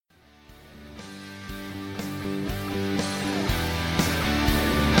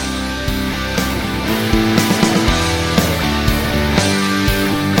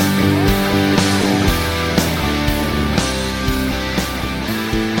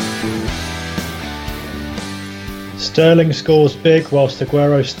Sterling scores big whilst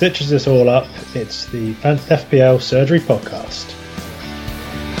Aguero stitches us all up. It's the FPL Surgery Podcast.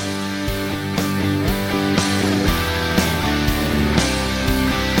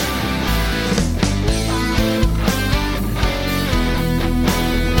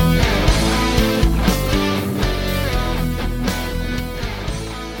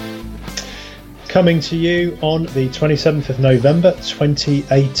 Coming to you on the 27th of November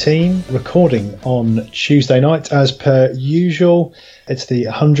 2018, recording on Tuesday night as per usual. It's the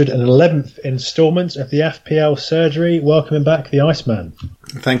 111th instalment of the FPL Surgery. Welcoming back the Iceman.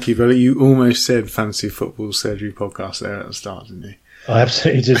 Thank you, brother. You almost said Fantasy Football Surgery Podcast there at the start, didn't you? I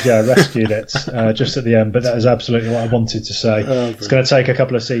absolutely did, yeah. I rescued it just at the end, but that is absolutely what I wanted to say. It's going to take a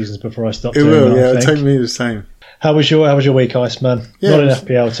couple of seasons before I stop doing that. It will, yeah. It'll take me the same. How was your week, Iceman? Yeah, not in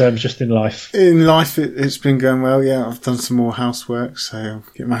FPL terms, just in life. In life, it's been going well, yeah. I've done some more housework, so I'll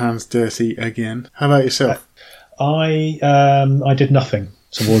get my hands dirty again. How about yourself? I did nothing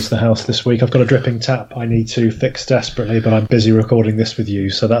towards the house this week. I've got a dripping tap I need to fix desperately, but I'm busy recording this with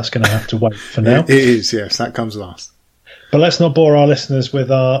you, so that's going to have to wait for now. It is, yes. That comes last. But let's not bore our listeners with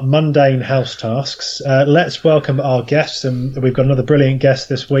our mundane house tasks. Let's welcome our guests, and we've got another brilliant guest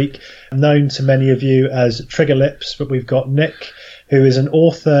this week, known to many of you as Trigger Lips, but we've got Nick, who is an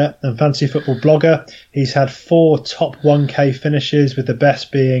author and fantasy football blogger. He's had 4 top 1K finishes, with the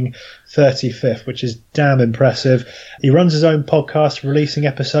best being 35th, which is damn impressive. He runs his own podcast, releasing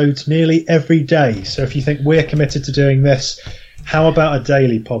episodes nearly every day. So if you think we're committed to doing this, how about a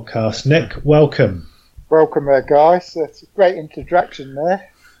daily podcast? Nick, welcome. Welcome there, guys. That's a great introduction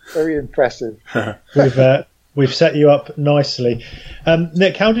there. Very impressive. We've set you up nicely.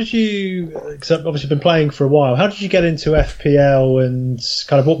 Nick, how did you, because I've obviously been playing for a while, how did you get into FPL, and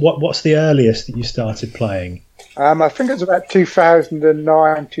kind of what's the earliest that you started playing? I think it was about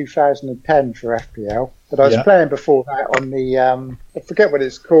 2009, 2010 for FPL. But I was playing before that on the, I forget what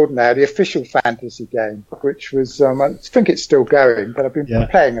it's called now, the official fantasy game, which was, I think it's still going, but I've been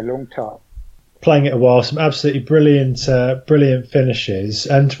playing a long time. Playing it a while, some absolutely brilliant finishes.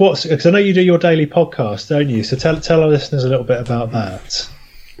 And because I know you do your daily podcast, don't you? So tell our listeners a little bit about that.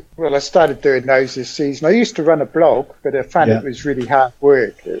 Well, I started doing those this season. I used to run a blog, but I found it was really hard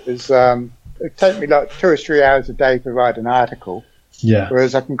work. It was it took me like 2 or 3 hours a day to write an article. Yeah.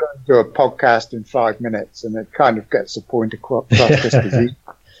 Whereas I can go and do a podcast in 5 minutes, and it kind of gets the point across just as easy.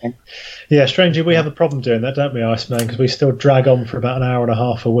 Yeah, strangely, we have a problem doing that, don't we, Iceman? Because we still drag on for about an hour and a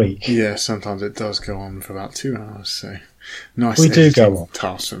half a week. Yeah, sometimes it does go on for about 2 hours. So nice. We do go on.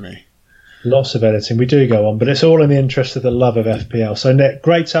 Task for me. Lots of editing. We do go on, but it's all in the interest of the love of FPL. So, Nick,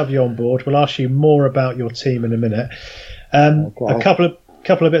 great to have you on board. We'll ask you more about your team in a minute. A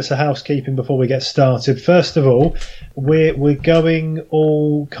couple of bits of housekeeping before we get started. First of all, we're going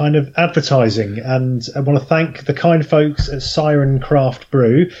all kind of advertising, and I want to thank the kind folks at Siren Craft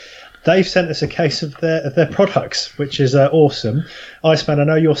Brew. They've sent us a case of their products, which is awesome. Iceman, I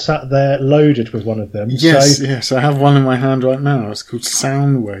know you're sat there loaded with one of them. Yes, I have one in my hand right now. It's called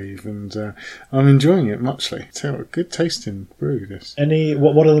Soundwave, and I'm enjoying it muchly. Tell you, good tasting brew, this.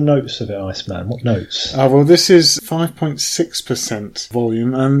 What are the notes of it, Iceman? What notes? Well, this is 5.6%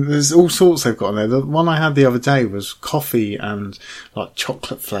 volume, and there's all sorts they've got in there. The one I had the other day was coffee and like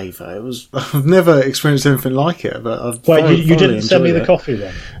chocolate flavour. I've never experienced anything like it, but I've you didn't send me the coffee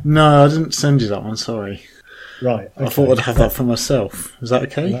then? No, I didn't send you that one, sorry. Right. Okay. I thought I'd have that for myself. Is that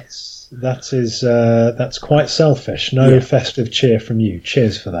okay? That's quite selfish. No festive cheer from you.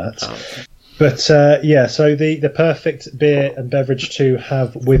 Cheers for that. Oh, okay. But so the perfect beer and beverage to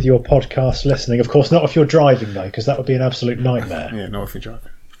have with your podcast listening. Of course, not if you're driving though, because that would be an absolute nightmare. Yeah, not if you're driving.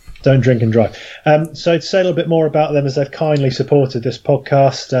 Don't drink and drive. So to say a little bit more about them, as they've kindly supported this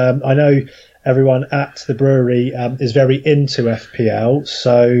podcast, I know everyone at the brewery is very into FPL,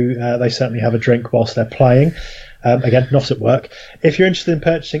 so they certainly have a drink whilst they're playing. Again, not at work. If you're interested in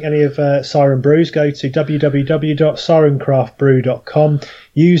purchasing any of Siren Brews, go to www.sirencraftbrew.com.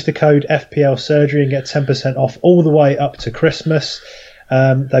 Use the code FPL Surgery and get 10% off all the way up to Christmas.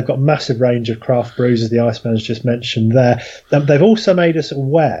 They've got a massive range of craft brews, as the Iceman's just mentioned there. They've also made us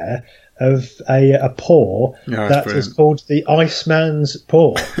aware of a pour that is called the Iceman's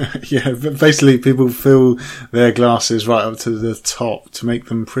Pour. Yeah, but basically people fill their glasses right up to the top to make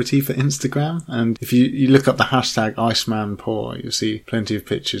them pretty for Instagram. And if you look up the hashtag Iceman Pour, you'll see plenty of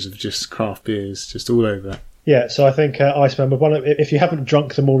pictures of just craft beers just all over. Yeah, so I think Iceman, if you haven't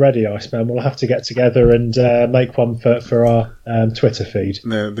drunk them already, Iceman, we'll have to get together and make one for our Twitter feed.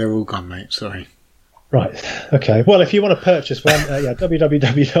 They're all gone, mate, sorry. Right. Okay. Well, if you want to purchase one,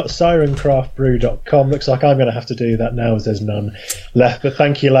 www.sirencraftbrew.com. Looks like I'm going to have to do that now as there's none left. But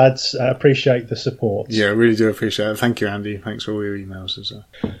thank you, lads. Appreciate the support. Yeah, I really do appreciate it. Thank you, Andy. Thanks for all your emails as well.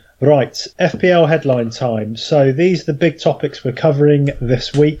 Right. FPL headline time. So these are the big topics we're covering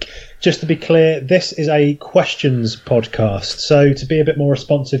this week. Just to be clear, this is a questions podcast. So to be a bit more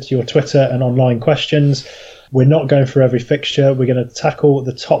responsive to your Twitter and online questions, we're not going for every fixture. We're going to tackle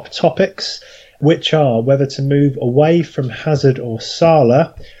the top topics, which are whether to move away from Hazard or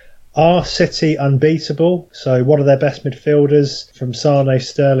Salah. Are City unbeatable? So what are their best midfielders from Sane,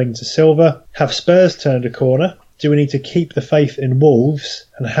 Sterling to Silva? Have Spurs turned a corner? Do we need to keep the faith in Wolves?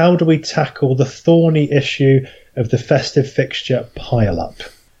 And how do we tackle the thorny issue of the festive fixture pile-up?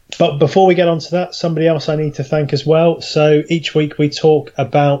 But before we get on to that, somebody else I need to thank as well. So each week we talk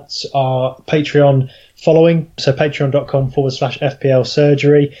about our Patreon following, so patreon.com/FPL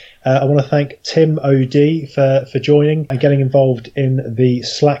Surgery. I want to thank Tim OD for joining and getting involved in the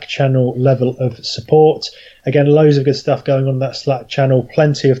Slack channel level of support. Again, loads of good stuff going on in that Slack channel,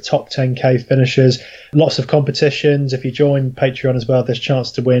 plenty of top 10k finishers, lots of competitions. If you join Patreon as well, there's a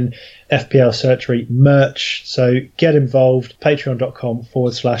chance to win FPL Surgery merch. So get involved,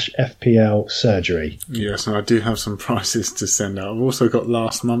 patreon.com/FPL Surgery. Yes, and I do have some prizes to send out. I've also got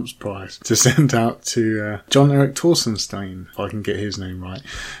last month's prize to send out to John Eric Torsenstein, if I can get his name right.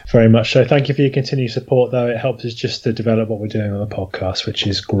 Very much so. Thank you for your continued support, though. It helps us just to develop what we're doing on the podcast, which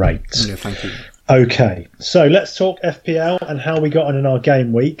is great. Yeah, thank you. Okay, so let's talk FPL and how we got on in our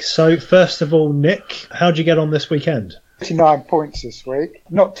game week. So first of all, Nick, how'd you get on this weekend? 29 points this week.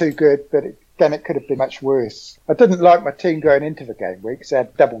 Not too good, but it could have been much worse. I didn't like my team going into the game week because they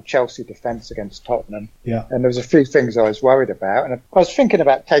had double Chelsea defence against Tottenham. Yeah. And there was a few things I was worried about. And I was thinking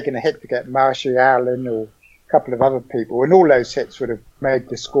about taking a hit to get Martial, Allen or a couple of other people. And all those hits would have made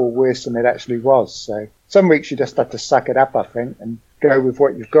the score worse than it actually was. So some weeks you just have to suck it up, I think, and go with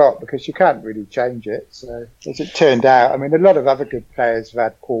what you've got because you can't really change it. So as it turned out, I mean, a lot of other good players have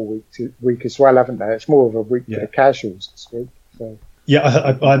had poor week as well, haven't they? It's more of a week for the casuals this week. So.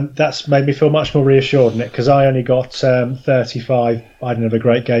 Yeah, that's made me feel much more reassured, Nick, because I only got 35. I didn't have a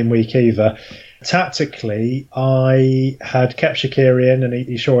great game week either. Tactically, I had kept Shaqiri in, and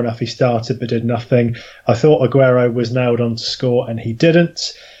he sure enough, he started but did nothing. I thought Aguero was nailed on to score, and he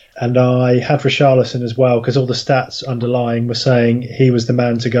didn't. And I had Richarlison as well, because all the stats underlying were saying he was the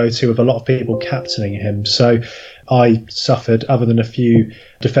man to go to, with a lot of people captaining him. So I suffered, other than a few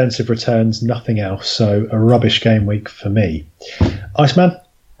defensive returns, nothing else. So a rubbish game week for me. Iceman?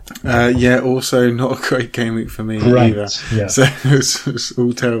 Yeah, also not a great game week for me either. Yeah. So it's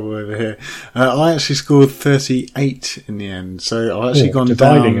all terrible over here. I actually scored 38 in the end. So I've actually gone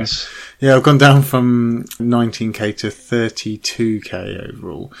down. Us. Yeah, I've gone down from 19k to 32k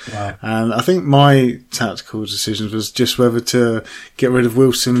overall. Wow. And I think my tactical decisions was just whether to get rid of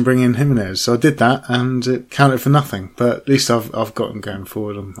Wilson and bring in Jimenez. So I did that, and it counted for nothing. But at least I've got him going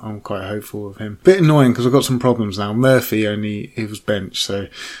forward. I'm quite hopeful of him. Bit annoying because I've got some problems now. Murphy he was benched, so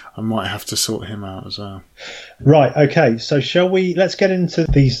I might have to sort him out as well. Right, okay. So let's get into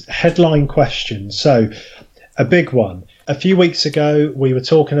these headline questions. So a big one. A few weeks ago, we were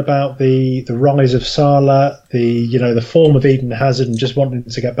talking about the rise of Salah, the form of Eden Hazard, and just wanting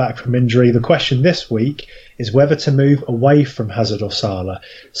to get back from injury. The question this week is whether to move away from Hazard or Salah.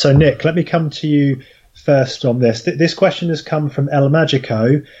 So, Nick, let me come to you first on this. This question has come from El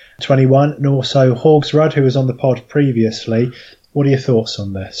Magico 21 and also Hogsrud, who was on the pod previously. What are your thoughts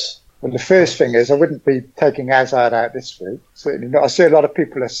on this? Well, the first thing is I wouldn't be taking Hazard out this week. Certainly not. I see a lot of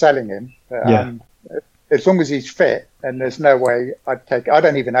people are selling him. But, as long as he's fit, and there's no way I'd take. I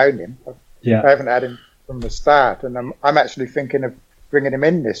don't even own him. I haven't had him from the start, and I'm actually thinking of bringing him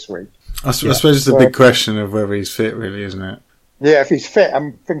in this week. I suppose it's a big question of whether he's fit, really, isn't it? Yeah, if he's fit,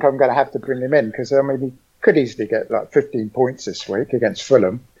 I think I'm going to have to bring him in because he could easily get like 15 points this week against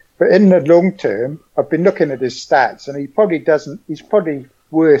Fulham. But in the long term, I've been looking at his stats, and he probably doesn't. He's probably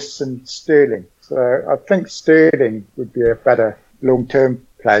worse than Sterling. So I think Sterling would be a better long-term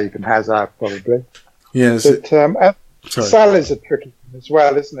play than Hazard, probably. Yes. But Salah's a tricky one as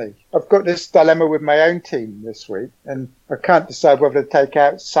well, isn't he? I've got this dilemma with my own team this week, and I can't decide whether to take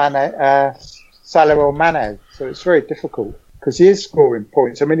out Salah or Mane. So it's very difficult because he is scoring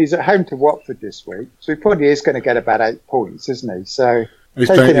points. I mean, he's at home to Watford this week, so he probably is going to get about 8 points, isn't he? So he's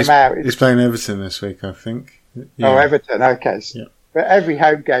playing Everton this week, I think. Yeah. Oh, Everton, okay. Yeah. But every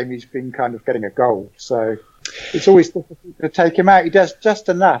home game he's been kind of getting a goal, so it's always difficult to take him out. He does just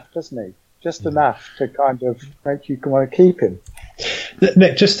enough, doesn't he? just enough to kind of make you want to keep him.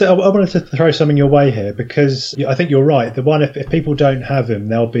 Nick, I wanted to throw something your way here, because I think you're right. The one, if people don't have him,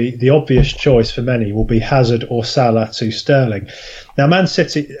 there'll be the obvious choice for many will be Hazard or Salah to Sterling. Now, Man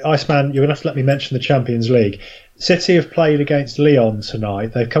City, Iceman, you're going to have to let me mention the Champions League. City have played against Lyon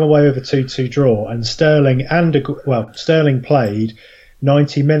tonight. They've come away with a 2-2 draw, and Sterling played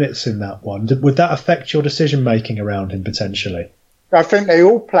 90 minutes in that one. Would that affect your decision making around him potentially? I think they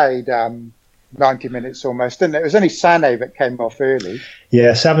all played 90 minutes almost, didn't it? It was only Sané that came off early.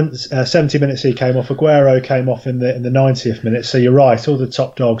 Yeah, 70 minutes he came off. Aguero came off in the 90th minute. So you're right. All the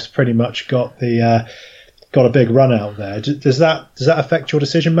top dogs pretty much got a big run out there. Does that affect your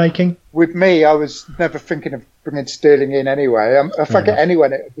decision making? With me, I was never thinking of bringing Sterling in anyway. If I get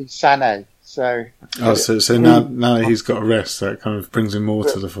anyone, it would be Sané. So now he's got a rest, so it kind of brings him more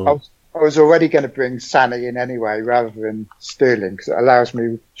to the fore. I was already going to bring Sané in anyway, rather than Sterling, because it allows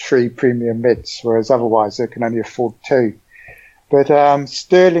me 3 premium mids, whereas otherwise they can only afford 2. But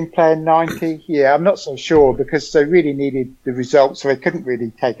Sterling playing 90, yeah, I'm not so sure, because they really needed the results, so they couldn't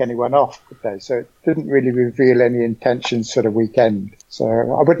really take anyone off, could they? So it didn't really reveal any intentions for the weekend. So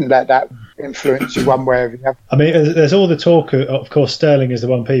I wouldn't let that influence you one way or the other. I mean, there's all the talk, of course, Sterling is the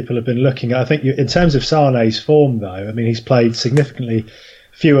one people have been looking at. I think in terms of Sané's form, though, I mean, he's played significantly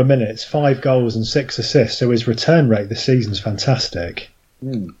fewer minutes, 5 goals and 6 assists, so his return rate this season's fantastic.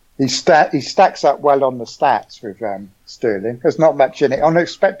 He stacks up well on the stats with Sterling. There's not much in it. On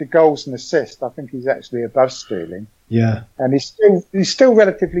expected goals and assists, I think he's actually above Sterling. Yeah, and he's still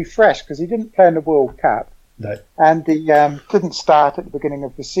relatively fresh, because he didn't play in the World Cup, and he didn't start at the beginning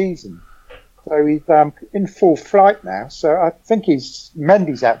of the season. So he's in full flight now. So I think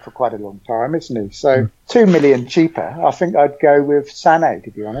Mendy's out for quite a long time, isn't he? So 2 million cheaper. I think I'd go with Sané,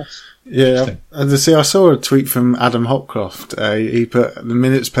 to be honest. Yeah, I saw a tweet from Adam Hopcroft. He put the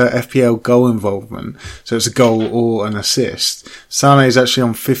minutes per FPL goal involvement, so it's a goal or an assist. Sané is actually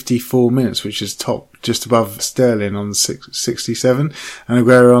on 54 minutes, which is top, just above Sterling on 67, and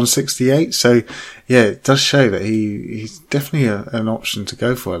Aguero on 68. So, yeah, it does show that he's definitely an option to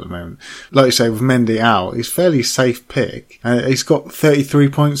go for at the moment. Like you say, with Mendy out, he's a fairly safe pick. He's got 33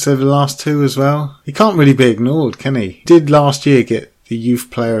 points over the last 2 as well. He can't really be ignored, can he? He did last year get the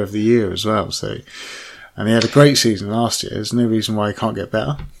Youth Player of the Year as well. So, and he had a great season last year. There's no reason why he can't get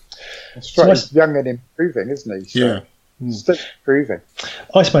better. That's right. He's young and improving, isn't he? So. Yeah. Still improving.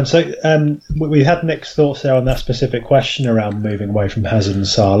 Iceman, so we had Nick's thoughts there on that specific question around moving away from Hazard and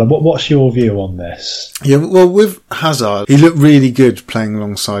Salah. What's your view on this? Yeah, well, with Hazard, he looked really good playing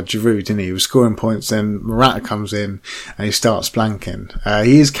alongside Giroud, didn't he? He was scoring points, then Morata comes in and he starts blanking.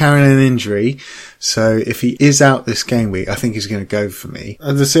 He is carrying an injury, so if he is out this game week, I think he's going to go for me.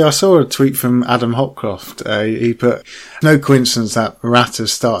 I saw a tweet from Adam Hopcroft. He put, no coincidence that Morata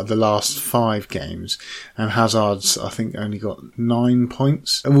started the last 5 games and Hazard's, I think, only got 9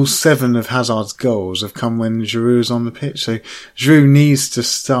 points. All 7 of Hazard's goals have come when Giroud is on the pitch. So Giroud needs to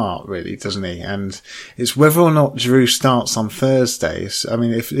start, really, doesn't he? And it's whether or not Giroud starts on Thursdays. I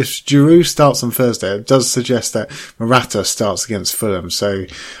mean, if Giroud starts on Thursday, it does suggest that Morata starts against Fulham. So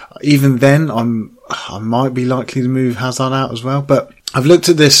even then, I might be likely to move Hazard out as well. But I've looked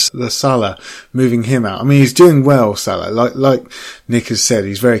at the Salah, moving him out. I mean, he's doing well, Salah. Like Nick has said,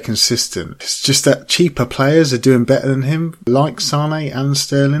 he's very consistent. It's just that cheaper players are doing better than him, like Sané and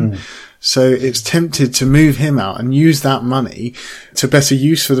Sterling. So it's tempted to move him out and use that money to better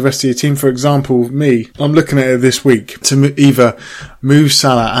use for the rest of your team. For example, me, I'm looking at it this week to either move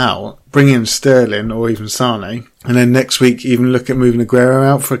Salah out, bring in Sterling or even Sané, and then next week even look at moving Aguero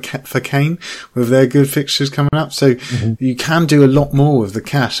out for Kane with their good fixtures coming up. So you can do a lot more with the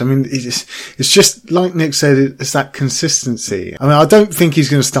cash. I mean, it's just like Nick said, it's that consistency. I mean, I don't think he's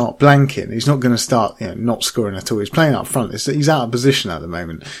going to start blanking. He's not going to start, not scoring at all. He's playing up front. He's out of position at the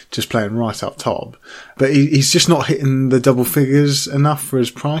moment, just playing right up top. But he's just not hitting the double figures enough for his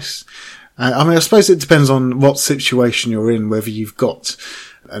price. I mean, I suppose it depends on what situation you're in, whether you've got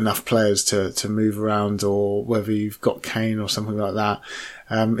enough players to move around or whether you've got Kane or something like that.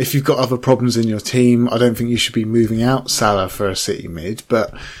 If you've got other problems in your team, I don't think you should be moving out Salah for a City mid,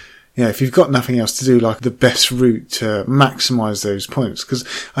 but if you've got nothing else to do, like the best route to maximise those points. Because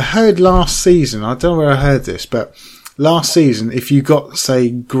I heard last season, I don't know where I heard this, but last season, if you got, say,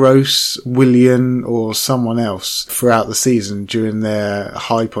 Gross, Willian or someone else throughout the season during their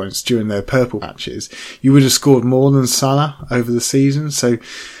high points, during their purple patches, you would have scored more than Salah over the season. So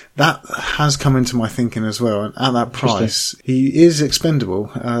that has come into my thinking as well. And at that price, he is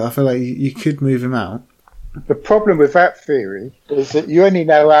expendable. I feel like you could move him out. The problem with that theory is that you only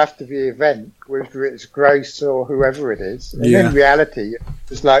know after the event whether it's Gross or whoever it is. And in reality,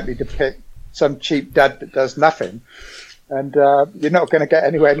 it's likely to pick some cheap dud that does nothing. And you're not going to get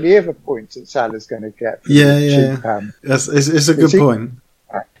anywhere near the points that Salah's going to get. Cheap, it's a good point.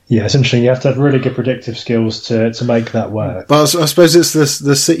 Yeah, it's interesting. You have to have really good predictive skills to make that work. But I suppose it's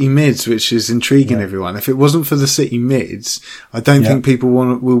the City mids which is intriguing everyone. If it wasn't for the City mids, I don't think people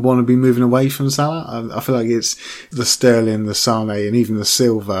will want to be moving away from Salah. I feel like it's the Sterling, the Sane, and even the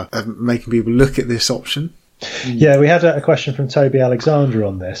Silva making people look at this option. Yeah, we had a question from Toby Alexander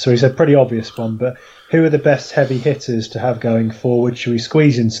on this. So he said, pretty obvious one, but who are the best heavy hitters to have going forward? Should we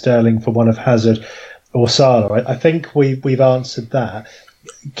squeeze in Sterling for one of Hazard or Salah? I think we've answered that.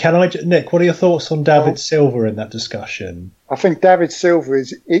 Nick, what are your thoughts on David Silva in that discussion? I think David Silva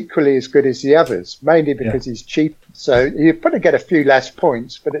is equally as good as the others, mainly because he's cheap. So you're going to get a few less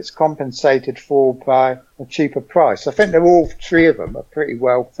points, but it's compensated for by a cheaper price. I think they're all three of them are pretty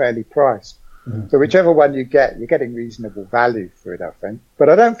well fairly priced. Mm-hmm. So whichever one you get, you're getting reasonable value for it, I think. But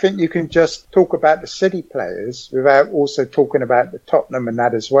I don't think you can just talk about the City players without also talking about the Tottenham and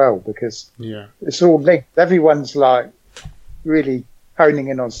that as well, because it's all linked. Everyone's like really honing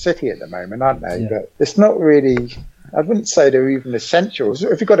in on City at the moment, aren't they? But it's not really, I wouldn't say they're even essentials.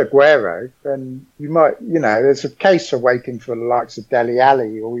 If you've got Aguero, then you might, there's a case for waiting for the likes of Dele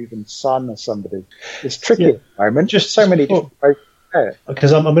Alli or even Son or somebody. It's tricky at the moment. Just so many different ways.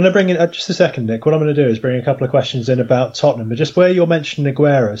 Because I'm going to bring in just a second, Nick. What I'm going to do is bring a couple of questions in about Tottenham, but just where you're mentioning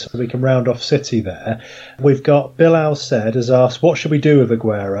Aguero, so we can round off City there. We've got Bilal said has asked, what should we do with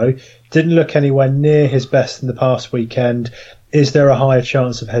Aguero? Didn't look anywhere near his best in the past weekend. Is there a higher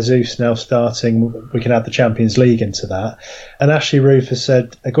chance of Jesus now starting? We can add the Champions League into that. And Ashley Roof has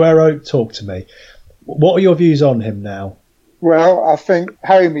said, Aguero, talk to me. What are your views on him now? Well, I think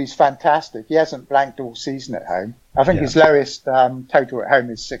home is fantastic. He hasn't blanked all season at home. I think his lowest total at home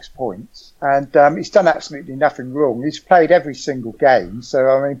is 6 points. And he's done absolutely nothing wrong. He's played every single game. So,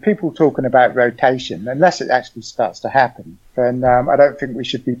 I mean, people talking about rotation, unless it actually starts to happen, then I don't think we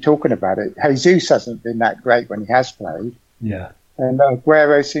should be talking about it. Jesus hasn't been that great when he has played. Yeah. And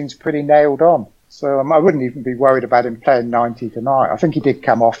Aguero seems pretty nailed on. So I wouldn't even be worried about him playing 90 tonight. I think he did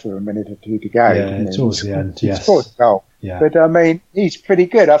come off for a minute or two to go. Yeah, towards the end, yes. He scored a goal. Yeah. But, I mean, he's pretty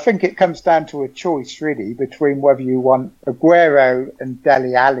good. I think it comes down to a choice, really, between whether you want Aguero and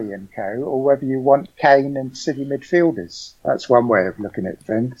Dele Alli and co, or whether you want Kane and City midfielders. That's one way of looking at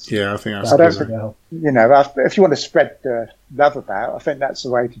things. Yeah, I think that's good. If you want to spread the love about, I think that's the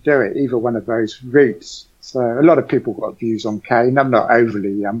way to do it, either one of those routes. So a lot of people got views on Kane. I'm not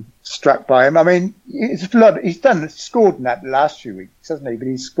overly struck by him. I mean, he's scored in that the last few weeks, hasn't he? But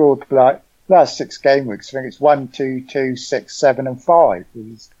he's scored like last 6 game weeks. I think it's 1, 2, 2, 6, 7 and 5.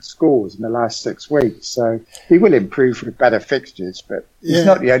 His scores in the last 6 weeks. So he will improve with better fixtures, but he's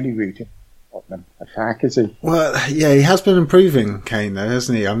not the only route in Tottenham attack, is he? Well, yeah, he has been improving, Kane, though,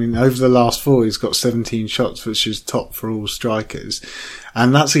 hasn't he? I mean, over the last 4, he's got 17 shots, which is top for all strikers.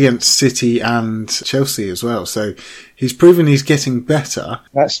 And that's against City and Chelsea as well. So he's proven he's getting better.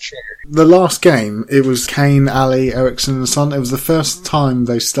 That's true. The last game, it was Kane, Ali, Eriksen and Son. It was the first time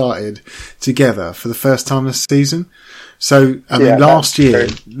they started together for the first time this season. So, I mean, last year,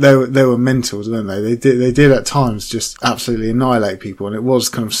 they were mental, weren't they? They did at times just absolutely annihilate people. And it was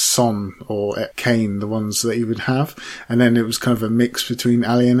kind of Son or Kane, the ones that he would have. And then it was kind of a mix between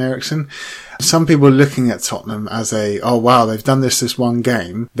Ali and Eriksen. Some people are looking at Tottenham as oh wow, they've done this one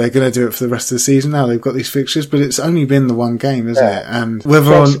game. They're going to do it for the rest of the season now. They've got these fixtures, but it's only been the one game, isn't it? And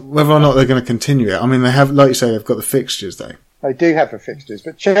whether or not they're going to continue it. I mean, they have, like you say, they've got the fixtures though. They do have the fixtures,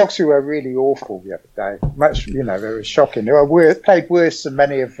 but Chelsea were really awful the other day. They were shocking. They played worse than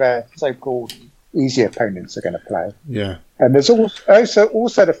many of their so-called easy opponents are going to play. Yeah. And there's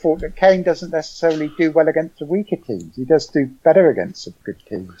also the thought that Kane doesn't necessarily do well against the weaker teams. He does do better against some good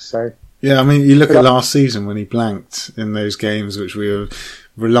teams. So. Yeah, I mean, you look at last season when he blanked in those games, which we were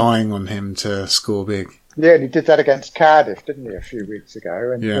relying on him to score big. Yeah, and he did that against Cardiff, didn't he, a few weeks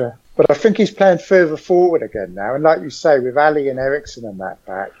ago? And, but I think he's playing further forward again now. And like you say, with Ali and Eriksen and that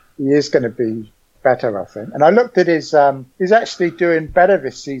back, he is going to be better, I think. And I looked at he's actually doing better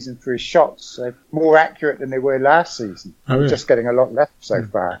this season for his shots, more accurate than they were last season. Really? Just getting a lot left so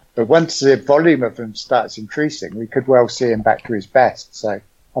far. But once the volume of them starts increasing, we could well see him back to his best. So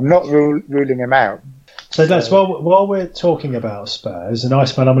I'm not ruling him out. So that's while we're talking about Spurs, and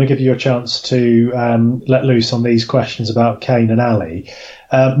Iceman, I'm going to give you a chance to let loose on these questions about Kane and Ali.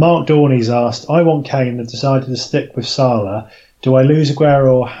 Mark Dorney's asked, I want Kane and decided to stick with Salah. Do I lose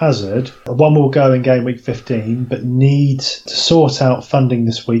Aguero or Hazard? One will go in game week 15, but need to sort out funding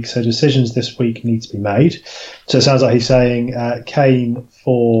this week, so decisions this week need to be made. So it sounds like he's saying Kane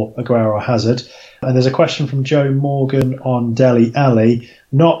for Aguero or Hazard. And there's a question from Joe Morgan on Dele Alli.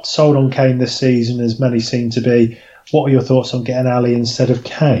 Not sold on Kane this season, as many seem to be. What are your thoughts on getting Alli instead of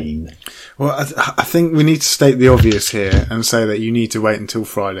Kane? Well, I think we need to state the obvious here and say that you need to wait until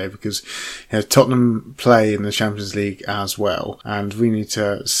Friday because Tottenham play in the Champions League as well, and we need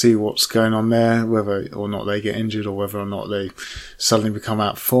to see what's going on there, whether or not they get injured or whether or not they suddenly become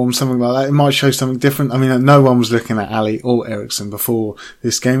out of form, something like that. It might show something different. I mean, no one was looking at Alli or Eriksen before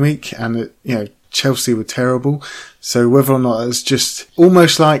this game week, and Chelsea were terrible. So whether or not it's just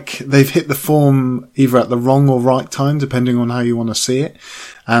almost like they've hit the form either at the wrong or right time, depending on how you want to see it.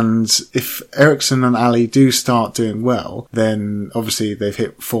 And if Eriksen and Alli do start doing well, then obviously they've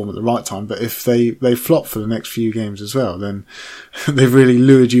hit form at the right time. But if they flop for the next few games as well, then they've really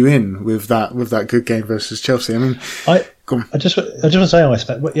lured you in with that good game versus Chelsea. I mean, I just want to say,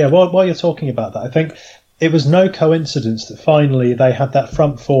 while you're talking about that, I think it was no coincidence that finally they had that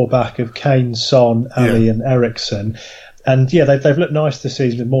front four back of Kane, Son, Alli and Eriksen. And they've looked nice this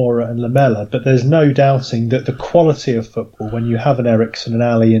season with Moura and Lamela, but there's no doubting that the quality of football, when you have an Eriksen and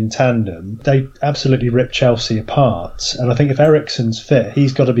Alli in tandem, they absolutely rip Chelsea apart. And I think if Eriksen's fit,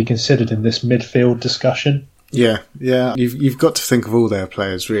 he's got to be considered in this midfield discussion. Yeah. You've got to think of all their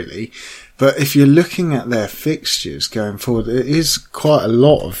players, really. But if you're looking at their fixtures going forward, it is quite a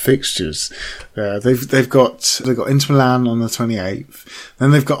lot of fixtures there. They've got Inter Milan on the 28th, then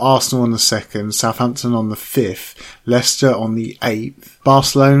they've got Arsenal on the 2nd, Southampton on the 5th, Leicester on the 8th,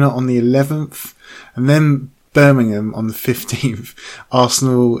 Barcelona on the 11th, and then Birmingham on the 15th,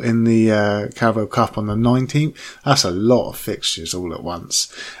 Arsenal in the Carabao Cup on the 19th. That's a lot of fixtures all at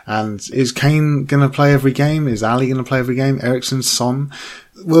once. And is Kane going to play every game? Is Alli going to play every game? Eriksen, Son?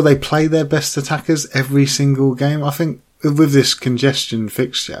 Will they play their best attackers every single game? I think with this congestion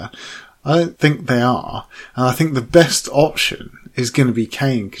fixture, I don't think they are. And I think the best option is going to be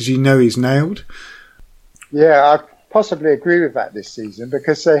Kane because he's nailed. Yeah, I possibly agree with that this season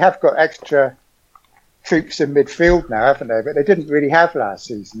because they have got extra troops in midfield now, haven't they? But they didn't really have last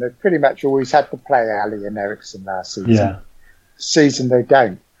season. They pretty much always had to play Alli and Eriksen last season. Yeah. This season they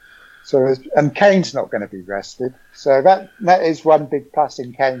don't. So, and Kane's not going to be rested. So that is one big plus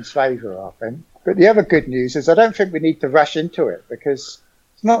in Kane's favour, I think. But the other good news is I don't think we need to rush into it because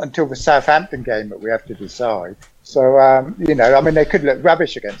it's not until the Southampton game that we have to decide. So, they could look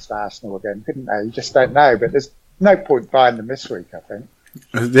rubbish against Arsenal again, couldn't they? You just don't know. But there's no point buying them this week, I think.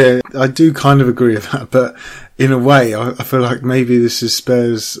 I do kind of agree with that, but in a way, I feel like maybe this is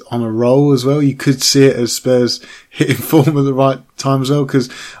Spurs on a roll as well. You could see it as Spurs hitting form at the right time as well, because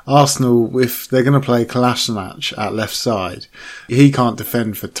Arsenal, if they're going to play Kolasinac at left side, he can't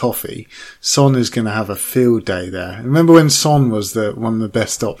defend for toffee. Son is going to have a field day there. Remember when Son was one of the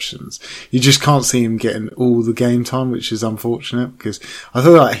best options? You just can't see him getting all the game time, which is unfortunate, because I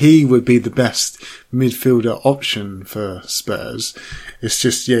feel like he would be the best midfielder option for Spurs. It's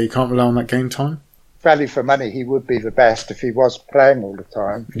just, you can't rely on that game time. Value for money, he would be the best if he was playing all the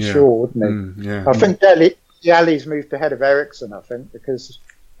time, for sure, wouldn't he? I think Alli's moved ahead of Eriksen, I think, because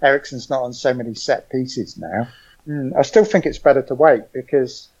Eriksen's not on so many set pieces now. I still think it's better to wait,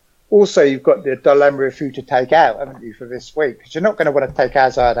 because also you've got the dilemma of who to take out, haven't you, for this week? Because you're not going to want to take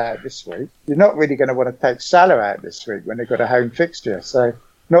Hazard out this week. You're not really going to want to take Salah out this week when they've got a home fixture. So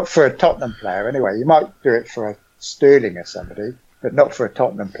not for a Tottenham player anyway. You might do it for a Sterling or somebody, but not for a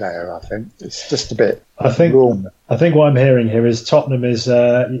Tottenham player, I think. It's just a bit wrong. I think what I'm hearing here is Tottenham is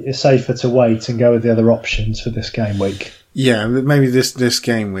safer to wait and go with the other options for this game week. Yeah, maybe this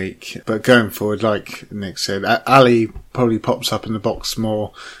game week. But going forward, like Nick said, Alli probably pops up in the box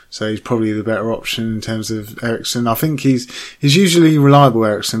more, so he's probably the better option in terms of Eriksen. I think he's usually reliable,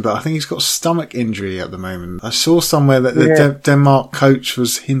 Eriksen, but I think he's got a stomach injury at the moment. I saw somewhere that the Denmark coach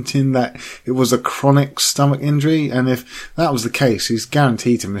was hinting that it was a chronic stomach injury, and if that was the case, he's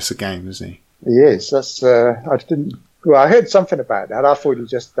guaranteed to miss a game, isn't he? He is. That's I heard something about that. I thought he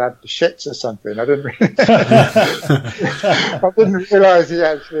just had the shits or something. I didn't realise he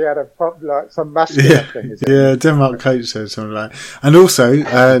actually had a problem, like some muscular thing. Yeah, Denmark coach said something like that. And also,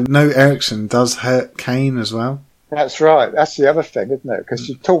 no Eriksen does hurt Kane as well. That's right. That's the other thing, isn't it? Because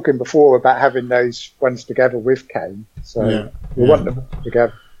you're talking before about having those ones together with Kane. So you want them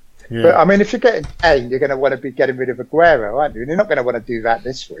together. Yeah. But, I mean, if you're getting Kane, you're going to want to be getting rid of Aguero, aren't you? And you're not going to want to do that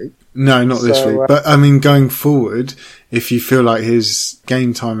this week. No, not this week. But, I mean, going forward, if you feel like his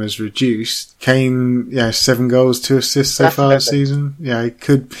game time is reduced, Kane, 7 goals, 2 assists so far this season. Yeah, it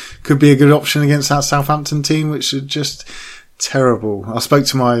could be a good option against that Southampton team, which are just terrible. I spoke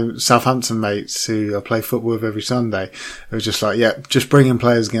to my Southampton mates who I play football with every Sunday. They were just like, yeah, just bring in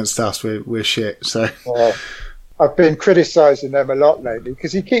players against us. We're shit. So I've been criticising them a lot lately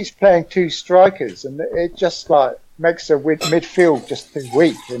because he keeps playing two strikers, and it just like makes the midfield just too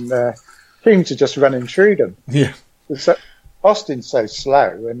weak, and teams are just running through them. Yeah. So, Austin's so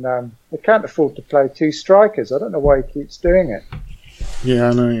slow, and they can't afford to play two strikers. I don't know why he keeps doing it. Yeah,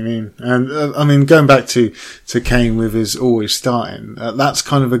 I know what you mean. And I mean, going back to Kane with his always starting, that's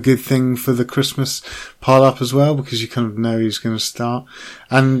kind of a good thing for the Christmas pile-up as well, because you kind of know he's going to start.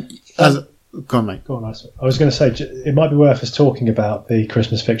 And go on, mate. Go on, I was going to say, it might be worth us talking about the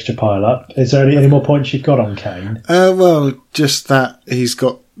Christmas fixture pile-up. Is there any more points you've got on Kane? Well, just that he's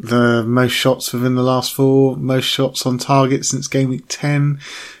got the most shots within the last 4, most shots on target since game week 10.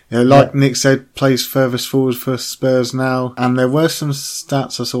 Nick said, plays furthest forward for Spurs now. And there were some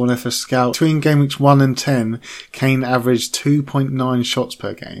stats I saw on FS Scout. Between game weeks 1 and 10, Kane averaged 2.9 shots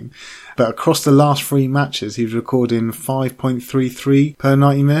per game. But across the last 3 matches, he was recording 5.33 per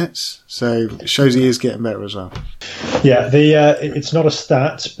 90 minutes. So it shows he is getting better as well. Yeah, it's not a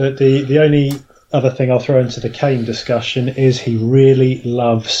stat, but the only other thing I'll throw into the Kane discussion is he really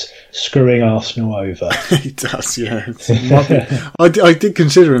loves screwing Arsenal over. He does, yeah. I did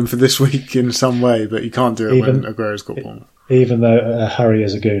consider him for this week in some way, but you can't do it when Aguero's got one. Even though Harry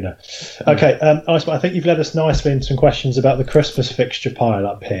is a gooner. Okay, I think you've led us nicely into some questions about the Christmas fixture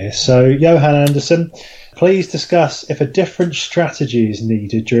pile-up here. So, Johan Anderson, please discuss if a different strategy is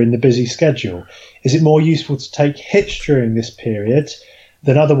needed during the busy schedule. Is it more useful to take hits during this period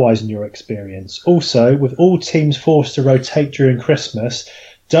than otherwise in your experience? Also, with all teams forced to rotate during Christmas,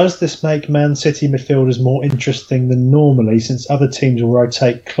 does this make Man City midfielders more interesting than normally, since other teams will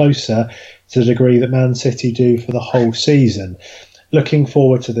rotate closer to the degree that Man City do for the whole season? Looking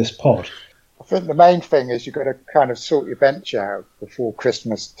forward to this pod. I think the main thing is you've got to kind of sort your bench out before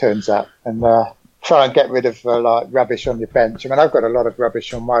Christmas turns up, and try and get rid of rubbish on your bench. I mean, I've got a lot of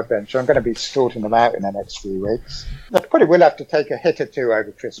rubbish on my bench, so I'm going to be sorting them out in the next few weeks. I probably will have to take a hit or two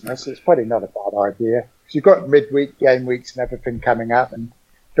over Christmas. It's probably not a bad idea, because you've got midweek game weeks and everything coming up, and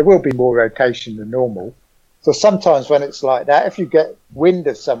there will be more rotation than normal. So sometimes when it's like that, if you get wind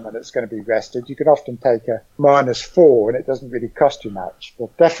of someone that's going to be rested, you can often take a -4 and it doesn't really cost you much.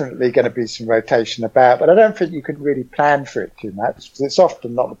 There's definitely going to be some rotation about, but I don't think you can really plan for it too much, because it's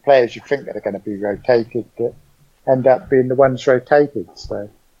often not the players you think that are going to be rotated that end up being the ones rotated. So.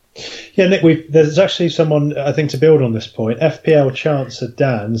 Yeah, Nick, there's actually someone, I think, to build on this point. FPL Chancer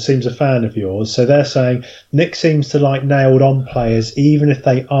Dan seems a fan of yours, so they're saying Nick seems to like nailed-on players even if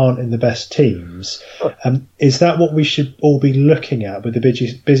they aren't in the best teams. Is that what we should all be looking at with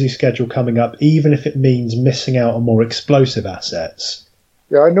the busy schedule coming up, even if it means missing out on more explosive assets?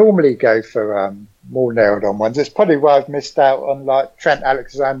 Yeah, I normally go for more nailed-on ones. It's probably why I've missed out on like Trent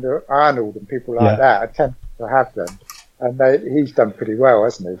Alexander-Arnold and people like that. I tend to have them. And he's done pretty well,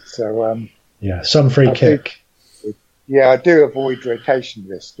 hasn't he? So some free kick. I do avoid rotation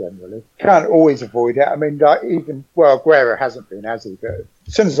risk generally. Can't always avoid it. I mean, Aguero hasn't been, has he? But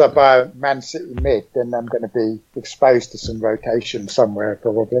as soon as I buy a Man City mid, then I'm going to be exposed to some rotation somewhere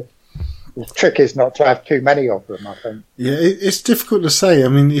probably. The trick is not to have too many of them, I think. Yeah, it's difficult to say. I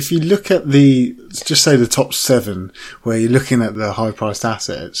mean, if you look at just say the top 7, where you're looking at the high-priced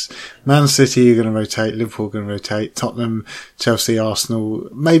assets, Man City are going to rotate, Liverpool are going to rotate, Tottenham, Chelsea, Arsenal,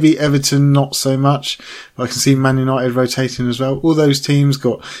 maybe Everton not so much, but I can see Man United rotating as well. All those teams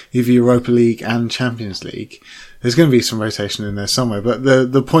got either Europa League and Champions League. There's going to be some rotation in there somewhere, but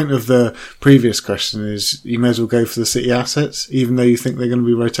the point of the previous question is you may as well go for the City assets, even though you think they're going to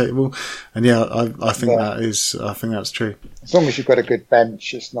be rotatable. And I think that's true. As long as you've got a good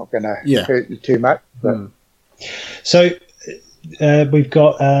bench, it's not going to hurt you too much. So we've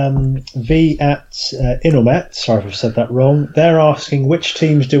got V at Inomet. Sorry if I've said that wrong. They're asking which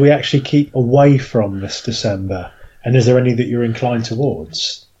teams do we actually keep away from this December, and is there any that you're inclined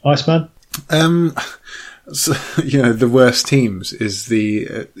towards? Iceman? So, the worst teams is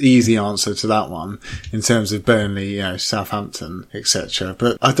the easy answer to that one in terms of Burnley, Southampton, etc.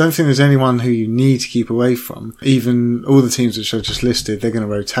 But I don't think there's anyone who you need to keep away from. Even all the teams which I just listed, they're going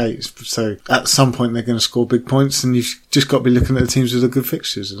to rotate. So at some point they're going to score big points, and you've just got to be looking at the teams with the good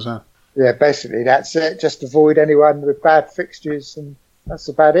fixtures as well. Yeah, basically that's it. Just avoid anyone with bad fixtures, and that's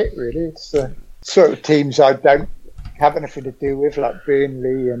about it really. It's the sort of teams I don't have anything to do with, like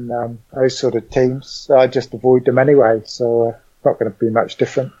Burnley and those sort of teams. So I just avoid them anyway, so not going to be much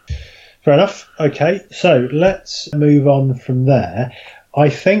different. Fair enough. Okay, so let's move on from there. I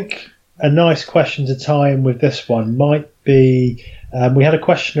think a nice question to tie in with this one might be, we had a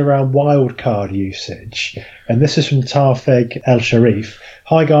question around wildcard usage, and this is from Tafeg El Sharif.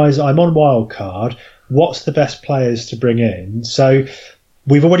 Hi guys, I'm on wildcard. What's the best players to bring in? So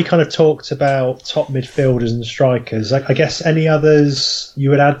we've already kind of talked about top midfielders and strikers. I guess any others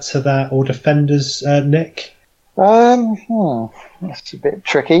you would add to that, or defenders, Nick? That's a bit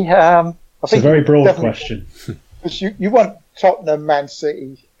tricky. It's a very broad question. Because you want Tottenham, Man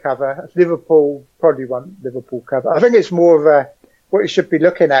City cover. Liverpool probably want Liverpool cover. I think it's more of what you should be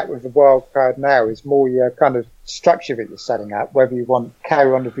looking at with the wild card now is more your kind of structure that you're setting up, whether you want to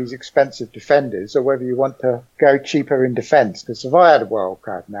carry on with these expensive defenders or whether you want to go cheaper in defence. Because if I had a wild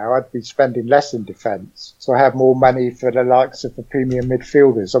card now, I'd be spending less in defence. So I have more money for the likes of the premium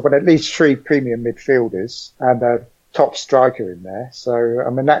midfielders. I want at least 3 premium midfielders and a top striker in there. So,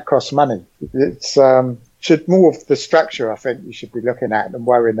 I mean, that costs money. It's should more of the structure, I think, you should be looking at than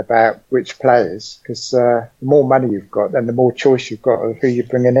worrying about which players, because the more money you've got, then the more choice you've got of who you're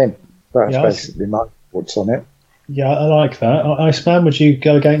bringing in. That's basically my thoughts on it. Yeah, I like that. Iceman, would you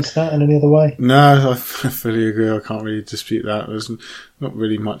go against that in any other way? No, I fully agree. I can't really dispute that. There's not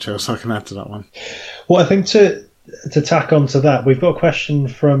really much else I can add to that one. Well, I think to tack on to that, we've got a question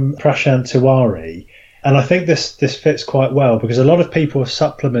from Prashant Tiwari. And I think this fits quite well because a lot of people have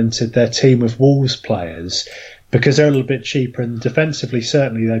supplemented their team with Wolves players because they're a little bit cheaper and defensively,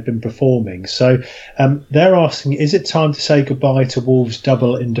 certainly they've been performing. So they're asking, is it time to say goodbye to Wolves'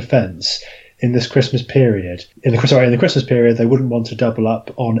 double in defence in this Christmas period? In the Christmas period, they wouldn't want to double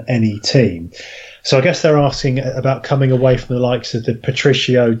up on any team. So I guess they're asking about coming away from the likes of the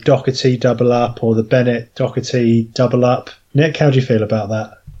Patricio Doherty double up or the Bennett Doherty double up. Nick, how do you feel about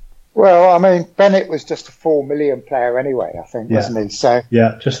that? Well, I mean, Bennett was just a 4 million player anyway, I think, wasn't he? So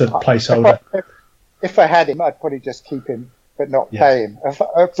yeah, just a placeholder. If I had him, I'd probably just keep him, but not play him.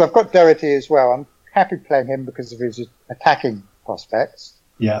 Because I've got Doherty as well. I'm happy playing him because of his attacking prospects,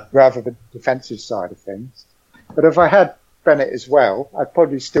 rather than the defensive side of things. But if I had Bennett as well, I'd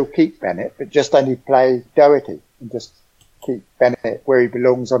probably still keep Bennett, but just only play Doherty and just keep Bennett where he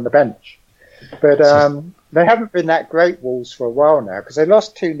belongs on the bench. But they haven't been that great, Wolves, for a while now, because they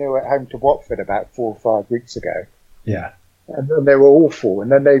lost 2-0 at home to Watford about 4 or 5 weeks ago. Yeah. And then they were awful.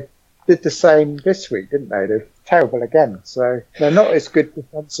 And then they did the same this week, didn't they? They're terrible again. So they're not as good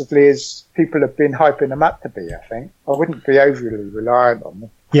defensively as people have been hyping them up to be, I think. I wouldn't be overly reliant on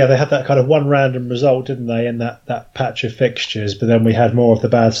them. Yeah, they had that kind of one random result, didn't they, in that patch of fixtures, but then we had more of the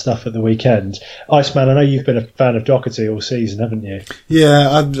bad stuff at the weekend. Iceman, I know you've been a fan of Doherty all season, haven't you?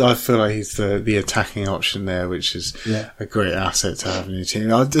 Yeah, I feel like he's the attacking option there, which is a great asset to have in your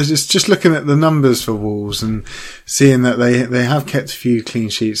team. I just looking at the numbers for Wolves and seeing that they have kept a few clean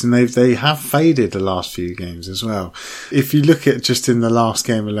sheets and they have faded the last few games as well. If you look at just in the last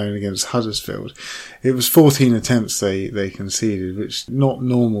game alone against Huddersfield, it was 14 attempts they conceded, which is not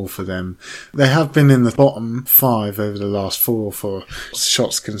normal for them. They have been in the bottom 5 over the last 4 for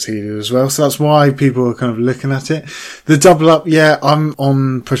shots conceded as well. So that's why people are kind of looking at it. The double up, I'm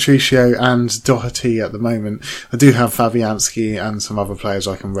on Patricio and Doherty at the moment. I do have Fabianski and some other players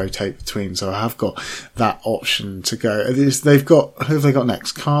I can rotate between, so I have got that option to go. Who have they got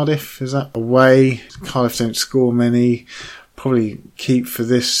next? Cardiff, is that away? Cardiff don't score many. Probably keep for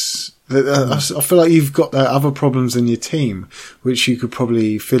this. I feel like you've got other problems in your team, which you could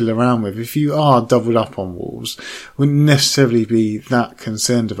probably fiddle around with. If you are doubled up on Wolves, wouldn't necessarily be that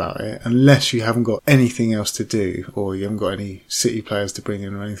concerned about it, unless you haven't got anything else to do, or you haven't got any City players to bring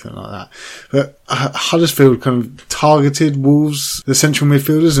in or anything like that. But Huddersfield kind of targeted Wolves, the central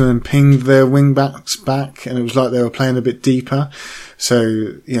midfielders, and then pinged their wing backs back, and it was like they were playing a bit deeper.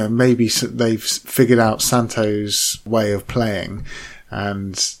 So, maybe they've figured out Santo's way of playing,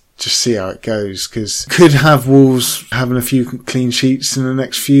 and just see how it goes, because could have Wolves having a few clean sheets in the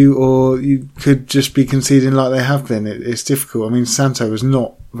next few, or you could just be conceding like they have been. It's difficult. I mean, Santo was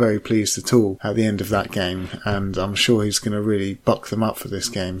not very pleased at all at the end of that game, and I'm sure he's going to really buck them up for this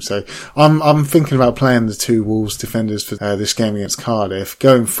game. So I'm thinking about playing the 2 Wolves defenders for this game against Cardiff.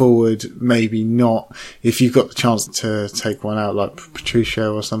 Going forward, maybe not. If you've got the chance to take one out like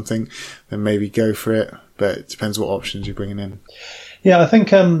Patricio or something, then maybe go for it, but it depends what options you're bringing in. Yeah, I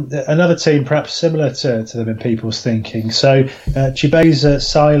think another team perhaps similar to them in people's thinking. So Chibeza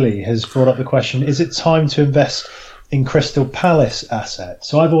Siley has brought up the question, is it time to invest in Crystal Palace assets?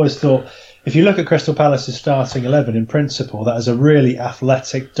 So I've always thought, if you look at Crystal Palace's starting 11, in principle, that is a really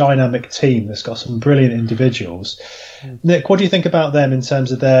athletic, dynamic team that's got some brilliant individuals. Nick, what do you think about them in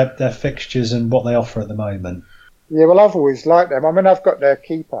terms of their fixtures and what they offer at the moment? Yeah, well, I've always liked them. I mean, I've got their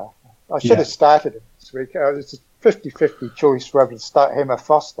keeper. I should have started him this week. It's a 50-50 choice whether to start him or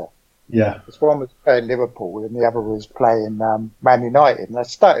Foster. Yeah. Because one was playing Liverpool and the other was playing Man United. And I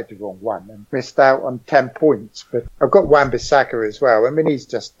started the wrong one and missed out on 10 points. But I've got Wan-Bissaka as well. I mean, he's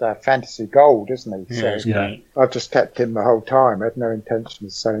just fantasy gold, isn't he? Yeah, I've just kept him the whole time. I had no intention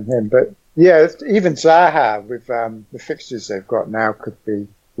of selling him. But yeah, even Zaha with the fixtures they've got now could be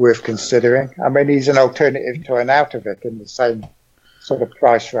worth considering. I mean, he's an alternative to Arnautovic in the same sort of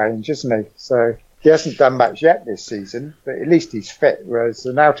price range, isn't he? So he hasn't done much yet this season, but at least he's fit, whereas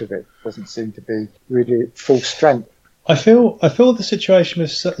Arnautovic doesn't seem to be really full strength. I feel the situation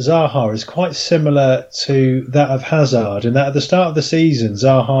with Zaha is quite similar to that of Hazard, in that at the start of the season,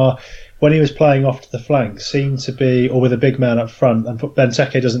 Zaha, when he was playing off to the flank, seemed to be, or with a big man up front, and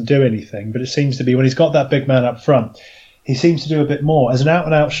Benteke doesn't do anything, but it seems to be when he's got that big man up front, he seems to do a bit more. As an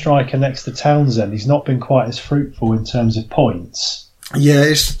out-and-out striker next to Townsend, he's not been quite as fruitful in terms of points. Yeah,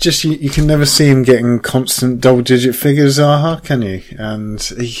 it's just you can never see him getting constant double-digit figures, Zaha, can you? And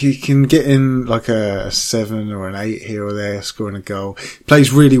he can get in like a 7 or an 8 here or there, scoring a goal. He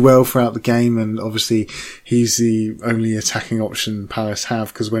plays really well throughout the game, and obviously he's the only attacking option Palace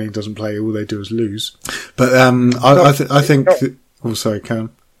have, because when he doesn't play, all they do is lose. But I think... Oh, sorry,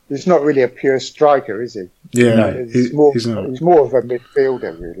 Cam. He's not really a pure striker, is he? Yeah, no, he's more of a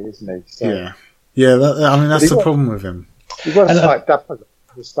midfielder, really, isn't he? So. Yeah. That's the problem with him. He was hyped up at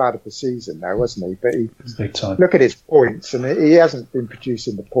the start of the season, though, wasn't he? But big time. Look at his points, and he hasn't been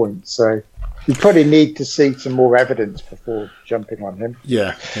producing the points. So you probably need to see some more evidence before jumping on him.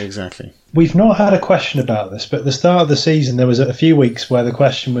 Yeah, exactly. We've not had a question about this, but at the start of the season, there was a few weeks where the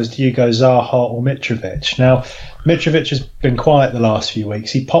question was, do you go Zaha or Mitrovic? Now, Mitrovic has been quiet the last few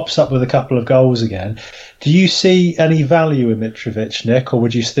weeks. He pops up with a couple of goals again. Do you see any value in Mitrovic, Nick, or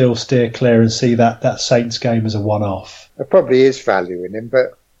would you still steer clear and see that Saints game as a one-off? There probably is value in him,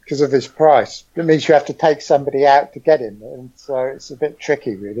 but because of his price, it means you have to take somebody out to get him. And so it's a bit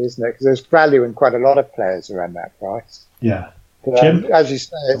tricky, really, isn't it? Because there's value in quite a lot of players around that price. Yeah. Jim? As you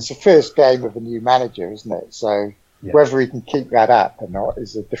say, it's the first game of a new manager, isn't it? So whether he can keep that up or not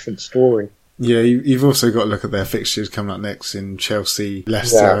is a different story. Yeah, you've also got to look at their fixtures coming up next in Chelsea,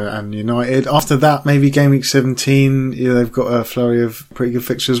 Leicester and United. After that, maybe game week 17, they've got a flurry of pretty good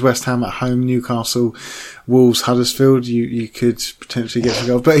fixtures. West Ham at home, Newcastle, Wolves, Huddersfield. You could potentially get some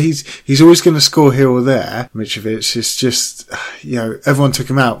goals. But he's always going to score here or there, Mitrovic. It's just, everyone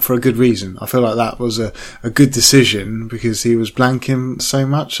took him out for a good reason. I feel like that was a good decision because he was blanking so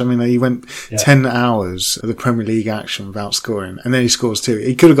much. I mean, he went 10 hours of the Premier League action without scoring, and then he scores 2.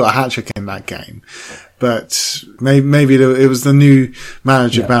 He could have got a hat-trick in that game. But maybe it was the new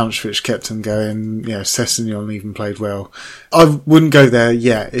manager bounce which kept him going. Sessegnon even played well. I wouldn't go there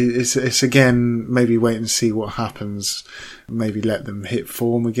yet. It's again, maybe wait and see what happens. Maybe let them hit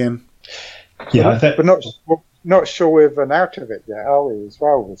form again. Yeah, but not sure with Arnautovic yet, are we, as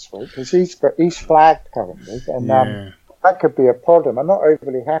well this week? Because he's flagged currently, and that could be a problem. I'm not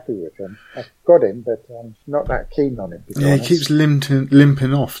overly happy with him. I've got him, but I'm not that keen on him. He keeps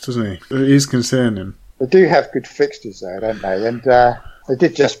limping off, doesn't he? It is concerning. They do have good fixtures though, don't they? And they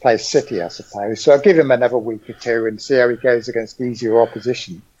did just play City, I suppose. So I'll give him another week or two and see how he goes against easier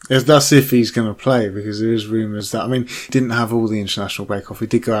opposition. That's if he's going to play, because there is rumours that, he didn't have all the international break off. He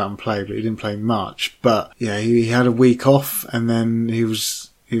did go out and play, but he didn't play much. But he had a week off, and then he was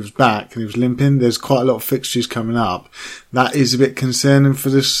back and he was limping. There's quite a lot of fixtures coming up. That is a bit concerning for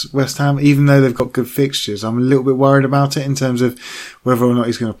this West Ham, even though they've got good fixtures. I'm a little bit worried about it in terms of whether or not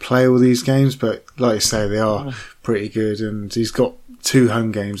he's going to play all these games. But like you say, they are pretty good, and he's got 2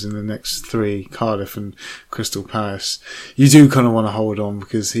 home games in the next 3, Cardiff and Crystal Palace. You do kind of want to hold on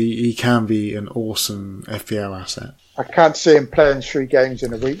because he can be an awesome FPL asset. I can't see him playing 3 games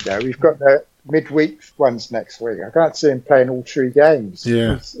in a week though. We've got the midweek ones next week. I can't see him playing all 3 games.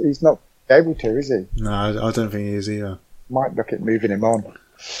 Yeah. He's not able to, is he? No, I don't think he is either. Might look at moving him on.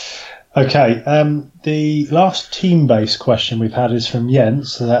 Okay, the last team-based question we've had is from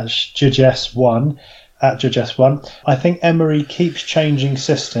Jens, so that's Judges1, at Judges1. I think Emery keeps changing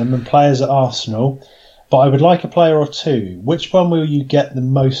system and players at Arsenal, but I would like a player or 2. Which one will get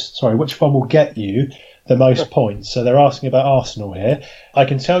you the most points? So they're asking about Arsenal here. I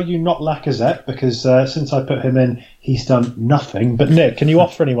can tell you not Lacazette, because since I put him in, he's done nothing. But Nick, can you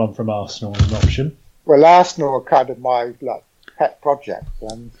offer anyone from Arsenal as an option? Well, Arsenal are kind of my pet project.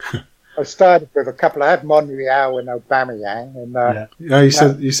 I started with a couple. I had Monreal and Aubameyang.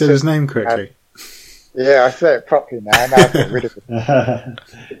 And, you said his name correctly. Yeah, I say it properly now. Now I've got rid of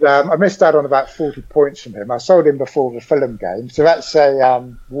it. I missed out on about 40 points from him. I sold him before the Fulham game. So that's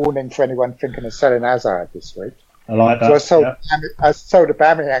a warning for anyone thinking of selling Hazard this week. I like that. So I sold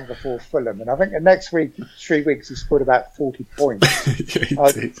Aubameyang before Fulham, and I think the next week, 3 weeks, he scored about 40 points.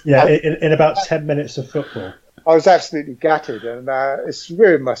 In about 10 minutes of football. I was absolutely gutted, and it's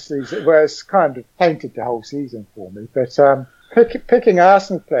ruined my season. Well, it's kind of tainted the whole season for me. But picking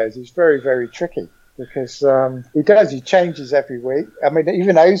Arsenal players is very, very tricky because he changes every week. I mean,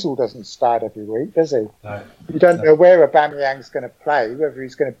 even Ozil doesn't start every week, does he? No. You don't know where Aubameyang's going to play, whether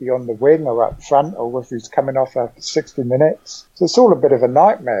he's going to be on the wing or up front, or whether he's coming off after 60 minutes. So it's all a bit of a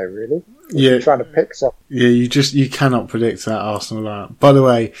nightmare, really. Yeah, trying to pick something. Yeah, you cannot predict that Arsenal lineup. By the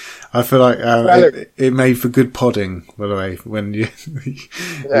way, I feel like it made for good podding. By the way, when your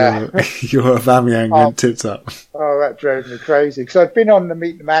Aubameyang went tits up. Oh, that drove me crazy because I'd been on the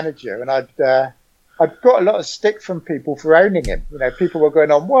Meet the Manager and I'd got a lot of stick from people for owning him. You know, people were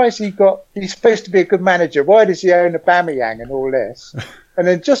going on, why has he got? He's supposed to be a good manager. Why does he own Aubameyang and all this? And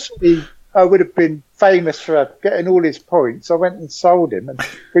then I would have been famous for getting all his points. I went and sold him,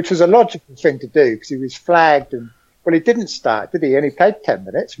 which was a logical thing to do because he was flagged. And well, he didn't start, did he? He only played 10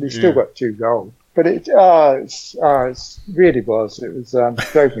 minutes, but he still got 2 goals. But it really was. It was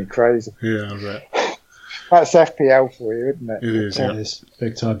drove me crazy. Yeah, I bet. That's FPL for you, isn't it? It is. It is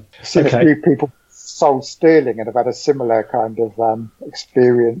big time. I've seen a few people sold Sterling and have had a similar kind of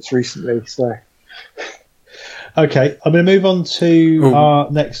experience recently. So. Okay, I'm going to move on to our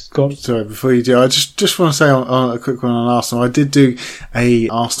next. Sorry, before you do, I just want to say on a quick one on Arsenal. I did do a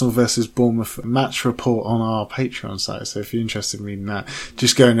Arsenal versus Bournemouth match report on our Patreon site, so if you're interested in reading that,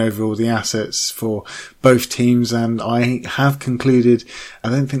 just going over all the assets for both teams, and I have concluded I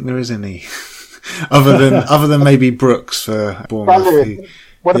don't think there is any other than maybe Brooks for Bournemouth.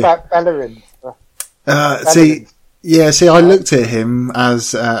 What about Bellerin? See, I looked at him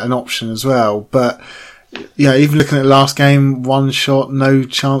as an option as well, but. Yeah, even looking at the last game, 1 shot, no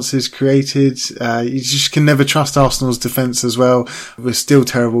chances created. You just can never trust Arsenal's defence as well. We're still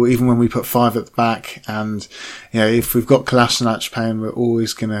terrible, even when we put 5 at the back. And, if we've got Kolasinac playing, we're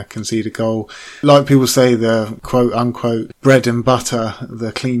always going to concede a goal. Like people say, the quote unquote bread and butter,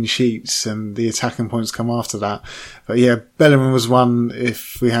 the clean sheets and the attacking points come after that. But yeah, Bellerin was one,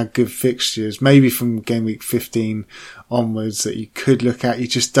 if we had good fixtures, maybe from game week 15 onwards, that you could look at. You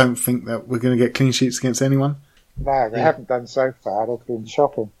just don't think that we're going to get clean sheets against anyone? No, they haven't done so far. They've been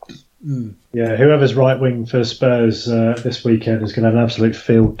shocking. Yeah, whoever's right wing for Spurs this weekend is going to have an absolute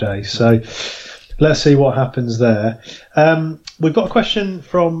field day. So let's see what happens there. We've got a question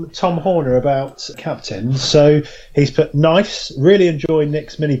from Tom Horner about captains. So he's put, nice, really enjoy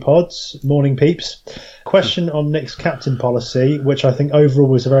Nick's mini pods, morning peeps. Question on Nick's captain policy, which I think overall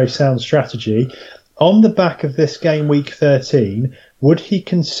was a very sound strategy. On the back of this game week 13, would he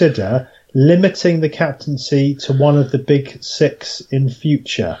consider limiting the captaincy to one of the big 6 in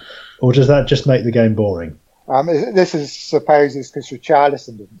future? Or does that just make the game boring? This is supposes because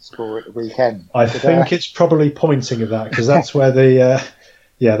Richarlison didn't score at the weekend. I think it's probably pointing at that because that's where the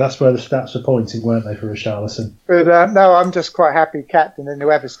stats were pointing, weren't they, for Richarlison? But no, I'm just quite happy captaining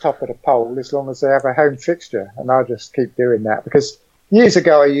whoever's top of the poll as long as they have a home fixture, and I'll just keep doing that because years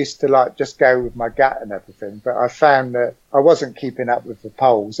ago I used to just go with my gut and everything, but I found that I wasn't keeping up with the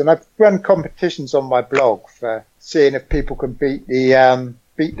polls, and I've run competitions on my blog for seeing if people can beat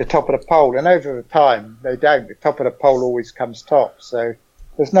the top of the poll, and over the time they don't. The top of the poll always comes top, so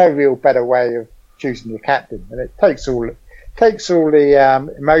there's no real better way of choosing your captain, and it takes all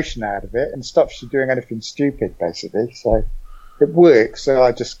the emotion out of it and stops you doing anything stupid, basically. So it works, so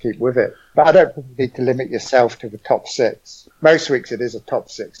I just keep with it. But I don't think you need to limit yourself to the top 6. Most weeks it is a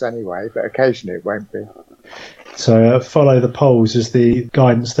top 6 anyway, but occasionally it won't be. So follow the polls is the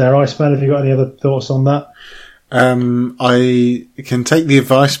guidance there. Iceman, have you got any other thoughts on that? I can take the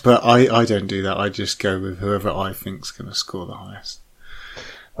advice, but I don't do that. I just go with whoever I think's going to score the highest.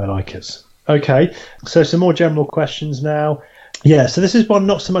 I like it. Okay, so some more general questions now. Yeah, so this is one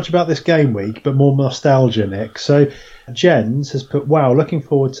not so much about this game week, but more nostalgia, Nick. So Jens has put, wow, looking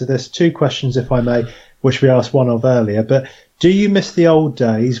forward to this. 2 questions, if I may, which we asked one of earlier. But do you miss the old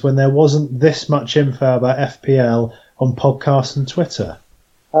days when there wasn't this much info about FPL on podcasts and Twitter?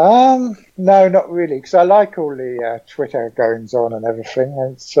 No, not really, because I like all the Twitter goings on and everything,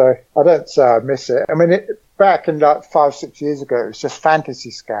 and so I don't say I miss it. I mean, back in 5-6 years ago, it was just Fantasy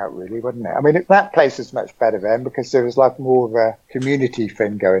Scout, really, wasn't it? I mean, that place was much better then because there was more of a community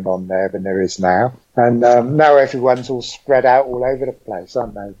thing going on there than there is now. And now everyone's all spread out all over the place,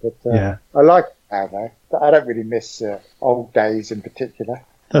 aren't they? But I like it now, though. I don't really miss old days in particular.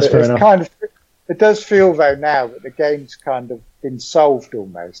 That's fair enough. It does feel, though, now that the game's kind of been solved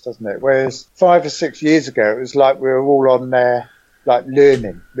almost, doesn't it? Whereas 5 or 6 years ago, it was like we were all on there like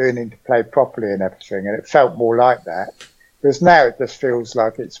learning to play properly and everything, and it felt more like that. Whereas now it just feels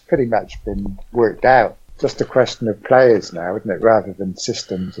like it's pretty much been worked out. Just a question of players now, isn't it, rather than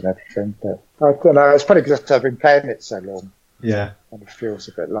systems and everything. But I don't know, it's probably because I've been playing it so long. Yeah. And it feels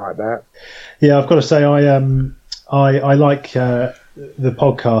a bit like that. Yeah, I've got to say I like the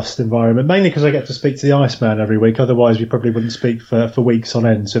podcast environment, mainly because I get to speak to the Iceman every week. Otherwise, we probably wouldn't speak for weeks on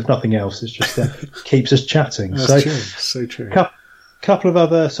end. So if nothing else, it's just keeps us chatting. That's true. So true. Couple of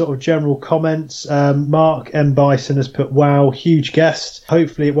other sort of general comments. Mark M. Bison has put, wow, huge guest.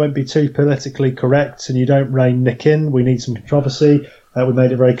 Hopefully it won't be too politically correct and you don't rein Nick in. We need some controversy. We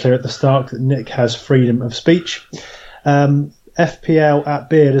made it very clear at the start that Nick has freedom of speech. FPL at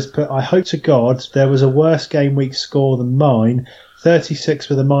Beard has put, I hope to God there was a worse game week score than mine. 36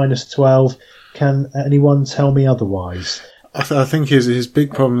 with a -12. Can anyone tell me otherwise? I think his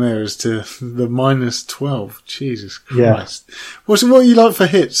big problem there is to the -12. Jesus Christ. Yeah. What are you like for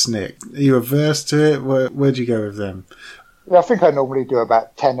hits, Nick? Are you averse to it? Where'd you go with them? Well, I think I normally do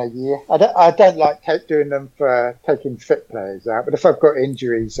about 10 a year. I don't like doing them for taking fit players out, but if I've got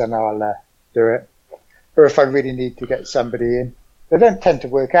injuries, then I'll do it. Or if I really need to get somebody in. They don't tend to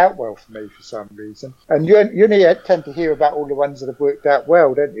work out well for me for some reason. And you only tend to hear about all the ones that have worked out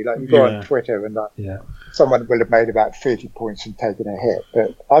well, don't you? Like you go on Twitter and someone will have made about 30 points from taking a hit.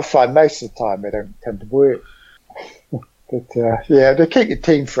 But I find most of the time they don't tend to work. But they keep your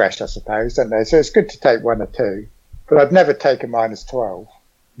team fresh, I suppose, don't they? So it's good to take one or two. But I'd never take a -12.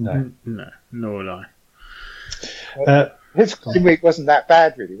 No, nor would I. His game week wasn't that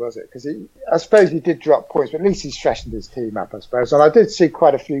bad, really, was it? Because I suppose he did drop points, but at least he's freshened his team up, I suppose. And I did see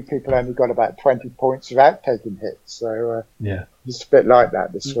quite a few people only got about 20 points without taking hits. So it's a bit like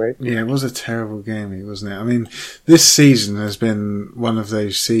that this week. Yeah, it was a terrible game week, wasn't it? I mean, this season has been one of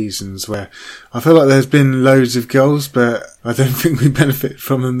those seasons where I feel like there's been loads of goals, but I don't think we benefit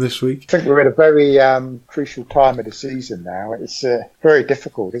from them this week. I think we're at a very crucial time of the season now. It's very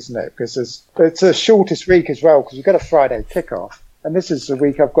difficult, isn't it? Because it's the shortest week as well, because we've got a Friday kickoff. And this is the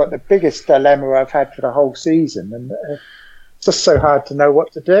week I've got the biggest dilemma I've had for the whole season. And it's just so hard to know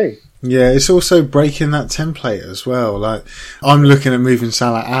what to do. Yeah, it's also breaking that template as well. Like, I'm looking at moving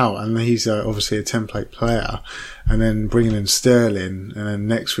Salah out, and he's obviously a template player, and then bringing in Sterling, and then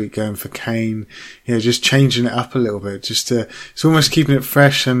next week going for Kane. You know, just changing it up a little bit. It's almost keeping it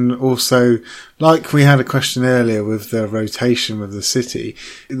fresh, and also, like we had a question earlier with the rotation with the City,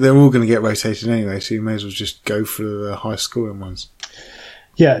 they're all going to get rotated anyway, so you may as well just go for the high scoring ones.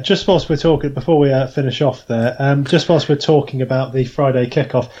 Yeah, just whilst we're talking, before we finish off there, just whilst we're talking about the Friday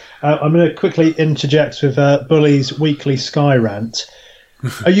kickoff, I'm going to quickly interject with Bully's weekly Sky rant.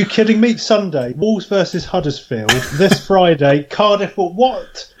 Are you kidding me? Sunday, Wolves versus Huddersfield. This Friday, Cardiff.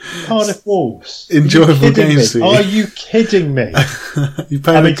 What? Cardiff Wolves. Enjoyable games. Are you kidding me? You're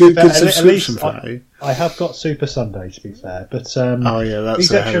paying a good subscription for it. I have got Super Sunday, to be fair, but that's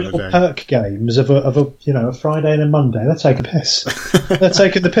these extra little perk games of a Friday and a Monday, they're taking piss. They're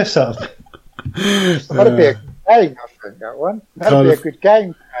taking the piss out of me. That'd be a good game, I think, that one. That'd be a good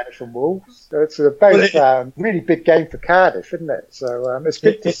game for Cardiff and Wolves. So it's a really big game for Cardiff, isn't it? So it's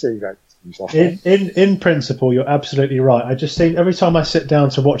good to see that. In principle, you're absolutely right. I just think every time I sit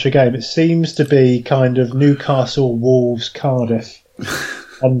down to watch a game, it seems to be kind of Newcastle, Wolves, Cardiff.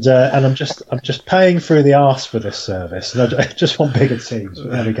 And I'm just paying through the arse for this service, and I just want bigger teams.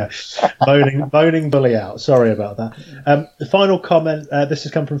 But there we go. Moaning Bully out. Sorry about that. The final comment. This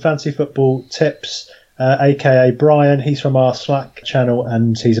has come from Fancy Football Tips, aka Brian. He's from our Slack channel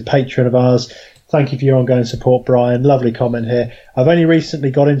and he's a patron of ours. Thank you for your ongoing support, Brian. Lovely comment here. I've only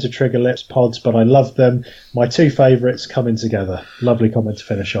recently got into Trigger Lips pods, but I love them. My two favourites coming together. Lovely comment to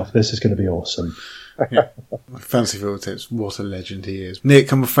finish off. This is going to be awesome. Yeah. Fancy Football Tips, what a legend he is.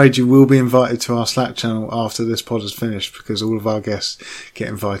 Nick, I'm afraid you will be invited to our Slack channel after this pod is finished, because all of our guests get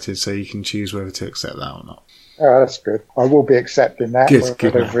invited, so you can choose whether to accept that or not. Oh, that's good. I will be accepting that,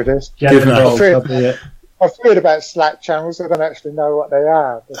 whatever it is. I've heard about Slack channels. I don't actually know what they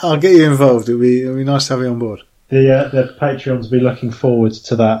are. I'll get you involved. It'll be nice to have you on board. The Patreons will be looking forward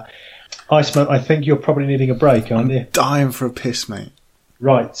to that. Iceman, I think you're probably needing a break, aren't you? Dying for a piss, mate.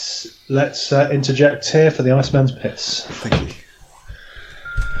 Right, let's interject here for the Iceman's piss. Thank you.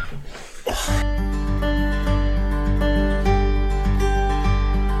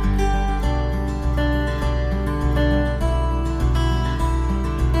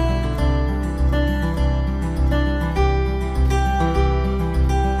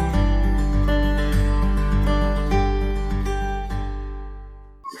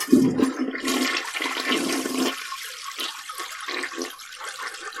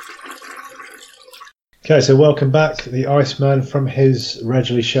 Okay, so welcome back, the Iceman, from his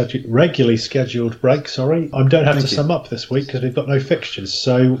regularly scheduled break. Sorry, I don't have to sum up this week because we've got no fixtures,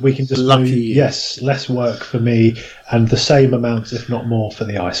 so we can just yes, less work for me and the same amount, if not more, for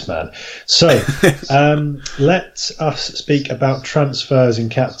the Iceman. So let us speak about transfers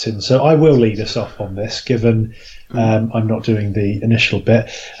and captains. So I will lead us off on this, given I'm not doing the initial bit.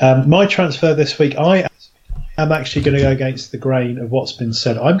 My transfer this week, I'm actually going to go against the grain of what's been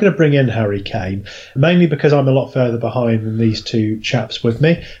said. I'm going to bring in Harry Kane, mainly because I'm a lot further behind than these two chaps with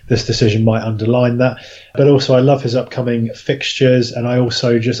me. This decision might underline that. But also I love his upcoming fixtures, and I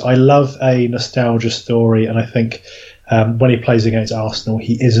love a nostalgia story, and I think when he plays against Arsenal,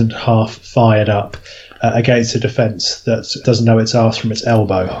 he isn't half fired up against a defence that doesn't know its arse from its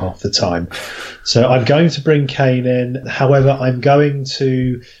elbow half the time. So I'm going to bring Kane in. However, I'm going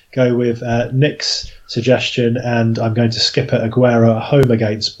to go with Nick's suggestion, and I'm going to skip at Aguero at home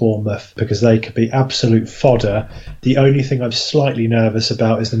against Bournemouth because they could be absolute fodder. The only thing I'm slightly nervous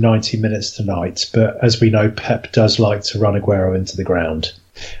about is the 90 minutes tonight, but as we know, Pep does like to run Aguero into the ground.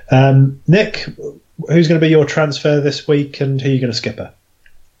 Nick, who's going to be your transfer this week, and who are you going to skipper?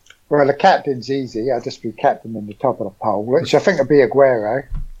 Well, the captain's easy. I'll just be captain in the top of the poll, which I think will be Aguero.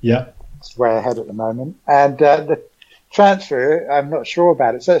 Yeah. It's way ahead at the moment. And the transfer, I'm not sure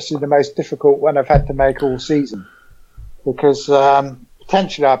about. It's actually the most difficult one I've had to make all season because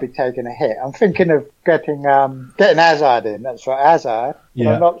potentially I'll be taking a hit. I'm thinking of getting Hazard in. That's right, Hazard. Yeah.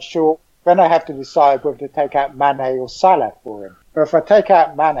 But I'm not sure. Then I have to decide whether to take out Mane or Salah for him. But if I take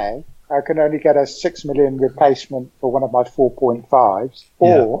out Mane, I can only get a 6 million replacement for one of my 4.5s,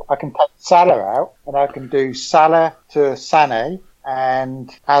 or I can take Salah out and I can do Salah to Sané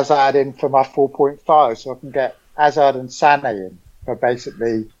and Hazard in for my 4.5, so I can get Hazard and Sané in for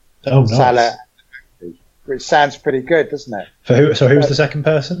basically Salah, which sounds pretty good, doesn't it? For who? So who's the second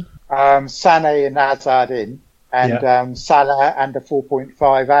person? Sané and Hazard in, and Salah and a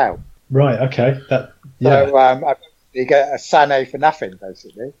 4.5 out. Right. Okay. So you get a Sané for nothing,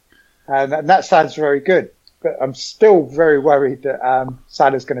 basically. And that sounds very good, but I'm still very worried that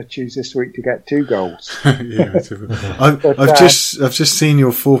Salah's going to choose this week to get 2 goals. I've just seen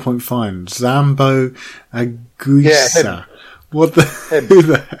your 4.5 Zambo Anguissa. Yeah, who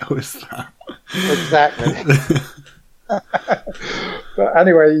the hell is that? Exactly. But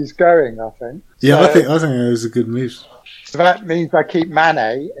anyway, he's going, I think. Yeah, so, I think it was a good move. So that means I keep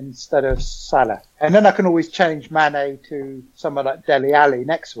Mane instead of Salah, and then I can always change Mane to someone like Dele Alli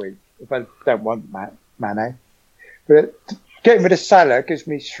next week if I don't want Mane. But getting rid of Salah gives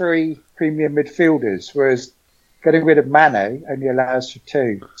me 3 premium midfielders, whereas getting rid of Mane only allows for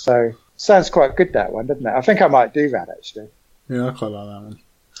 2. So sounds quite good, that one, doesn't it? I think I might do that, actually. Yeah, I quite like that one.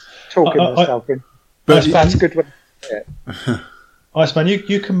 Talking myself in. But that's a good one. Yeah. Iceman,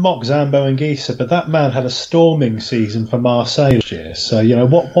 you can mock Zambo Anguissa, but that man had a storming season for Marseille this year. So,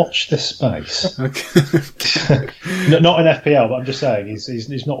 watch this space. Okay. Not in FPL, but I'm just saying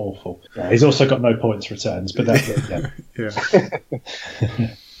he's not awful. Yeah, he's also got no points returns, but that's it.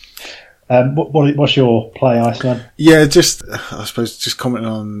 Yeah. What's your play, Iceman? Yeah, I suppose just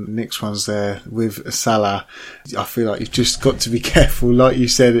commenting on Nick's ones there with Salah. I feel like you've just got to be careful. Like you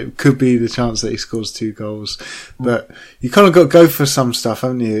said, it could be the chance that he scores 2 goals, but you kind of got to go for some stuff,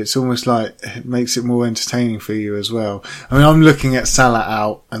 haven't you? It's almost like it makes it more entertaining for you as well. I mean, I'm looking at Salah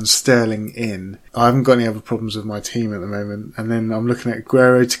out and Sterling in. I haven't got any other problems with my team at the moment, and then I'm looking at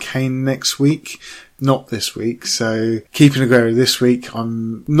Aguero to Kane next week. Not this week, so keeping Aguero this week.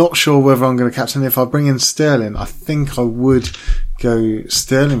 I'm not sure whether I'm going to captain. If I bring in Sterling, I think I would go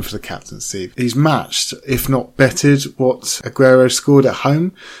Sterling for the captaincy. He's matched, if not bettered, what Aguero scored at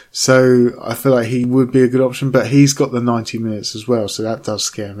home, so I feel like he would be a good option, but he's got the 90 minutes as well, so that does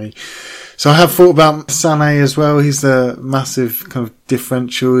scare me. So I have thought about Sané as well. He's the massive kind of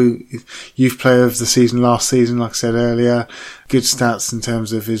differential youth player of the season last season, like I said earlier. Good stats in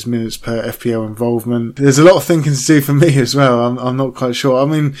terms of his minutes per FPL involvement. There's a lot of thinking to do for me as well. I'm not quite sure. I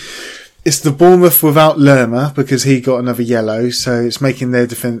mean, it's the Bournemouth without Lerma because he got another yellow, so it's making their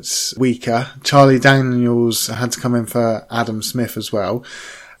defence weaker. Charlie Daniels had to come in for Adam Smith as well.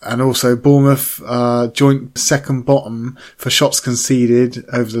 And also Bournemouth joint second bottom for shots conceded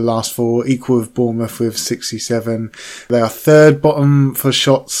over the last 4, equal with Bournemouth with 67. They are third bottom for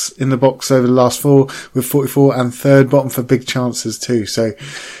shots in the box over the last 4 with 44, and third bottom for big chances too. So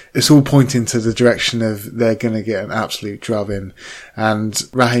it's all pointing to the direction of they're going to get an absolute drubbing. And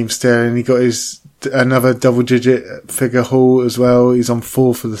Raheem Sterling, he got another double-digit figure haul as well. He's on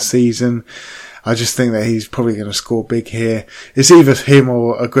 4 for the season. I just think that he's probably going to score big here. It's either him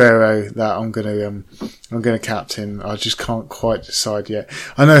or Aguero that I'm going to I'm going to captain. I just can't quite decide yet.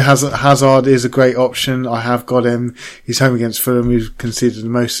 I know Hazard is a great option. I have got him. He's home against Fulham, who's conceded the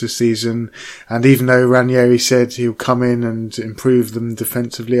most this season. And even though Ranieri said he'll come in and improve them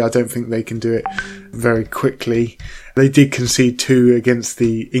defensively, I don't think they can do it very quickly. They did concede 2 against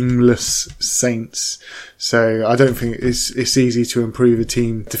the English Saints, so I don't think it's easy to improve a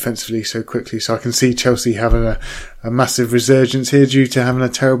team defensively so quickly. So I can see Chelsea having a massive resurgence here due to having a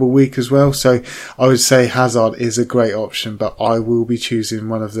terrible week as well. So I would say Hazard is a great option, but I will be choosing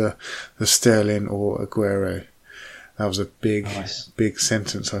one of the Sterling or Aguero. That was a big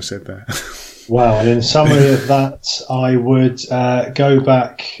sentence I said there. Wow, and in summary of that, I would go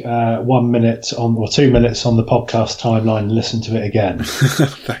back 1 minute or 2 minutes on the podcast timeline and listen to it again.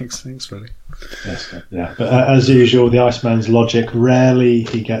 Thanks, buddy. Yes, yeah. But as usual, the Iceman's logic, rarely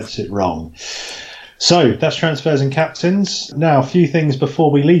he gets it wrong. So that's transfers and captains. Now, a few things before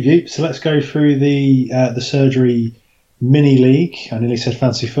we leave you. So let's go through the surgery mini league. I nearly said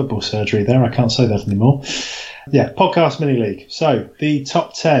fancy football surgery there. I can't say that anymore. Yeah, podcast mini league. So the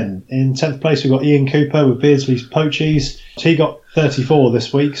top 10. In 10th place, we've got Ian Cooper with Beardsley's Poachies. He got 34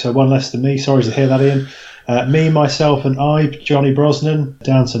 this week, so one less than me. Sorry to hear that, Ian. Me, myself and I, Johnny Brosnan,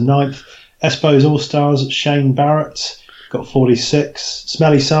 down to 9th. Espo's All-Stars, Shane Barrett, got 46.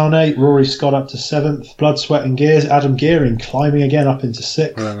 Smelly Sane, Rory Scott up to 7th. Blood, Sweat and Gears, Adam Gearing climbing again up into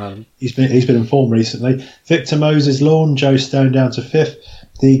 6th. Well, He's been in form recently. Victor Moses Lawn, Joe Stone down to 5th.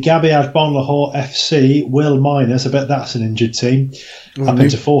 The Gabiad Bon Lahore FC, Will Miners, I bet that's an injured team, up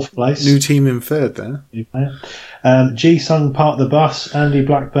into 4th place. New team in 3rd there. G Sung Park the Bus, Andy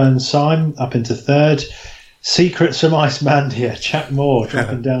Blackburn Syme up into 3rd. Secrets from Icemandia, Jack Moore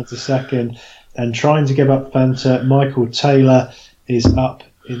dropping down to 2nd. And trying to give up Fanta, Michael Taylor is up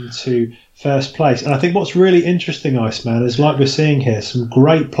into 1st place. And I think what's really interesting, Iceman, is like we're seeing here, some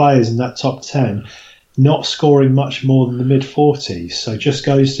great players in that top 10 not scoring much more than the mid-40s. So just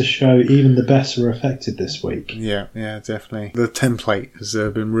goes to show even the best are affected this week. Yeah, definitely. The template has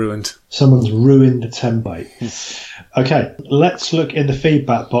been ruined. Someone's ruined the template. Okay, let's look in the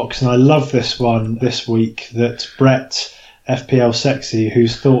feedback box. And I love this one this week that Brett, FPL Sexy,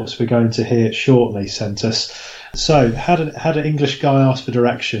 whose thoughts we're going to hear shortly, sent us. So, had an English guy ask for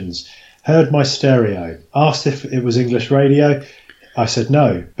directions. Heard my stereo. Asked if it was English radio. I said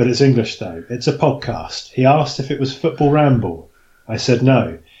no, but it's English though. It's a podcast. He asked if it was Football Ramble. I said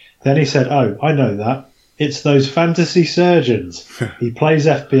no. Then he said, oh, I know that. It's those fantasy surgeons. He plays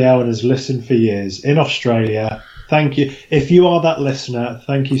FPL and has listened for years in Australia. Thank you. If you are that listener,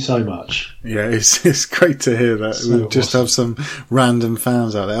 thank you so much. Yeah, it's great to hear that. So we just have some random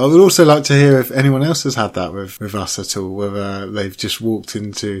fans out there. I would also like to hear if anyone else has had that with us at all, whether they've just walked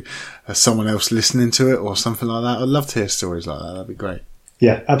into someone else listening to it or something like that. I'd love to hear stories like that. That'd be great.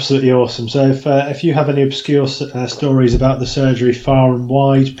 Yeah, absolutely awesome. So if you have any obscure stories about the surgery far and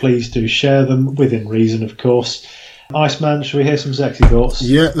wide, please do share them, within reason, of course. Iceman, shall we hear some sexy thoughts?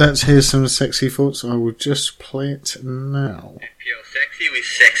 Yeah, let's hear some sexy thoughts. I will just play it now. FPL Sexy with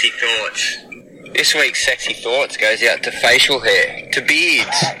sexy thoughts. This week's sexy thoughts goes out to facial hair, to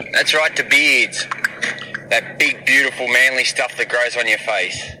beards. That's right, to beards. That big, beautiful, manly stuff that grows on your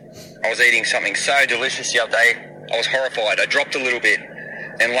face. I was eating something so delicious the other day, I was horrified. I dropped a little bit.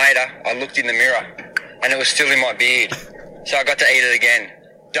 And later, I looked in the mirror, and it was still in my beard. So I got to eat it again.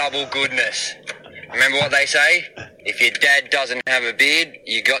 Double goodness. Remember what they say? If your dad doesn't have a beard,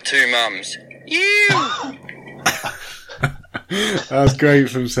 you got 2 mums. You! That's great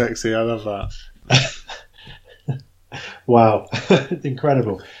from Sexy. I love that. Wow.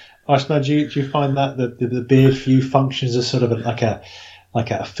 Incredible. Iceman, do you find that the beard for you functions as sort of like a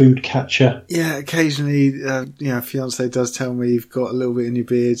food catcher? Yeah, occasionally, fiance does tell me you've got a little bit in your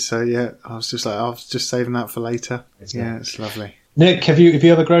beard. So yeah, I was just saving that for later. It's lovely. Nick, have you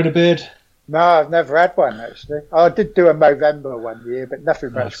ever grown a beard? No, I've never had one actually. I did do a Movember one year, but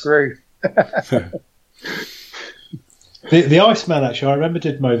nothing much grew. The Iceman, actually, I remember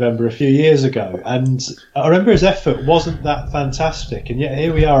did Movember a few years ago, and I remember his effort wasn't that fantastic, and yet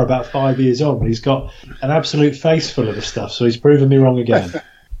here we are about 5 years on, and he's got an absolute face full of the stuff, so he's proven me wrong again.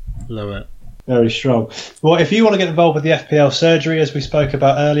 Love it. Very strong. Well, if you want to get involved with the FPL surgery, as we spoke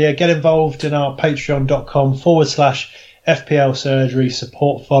about earlier, get involved in our patreon.com/FPL surgery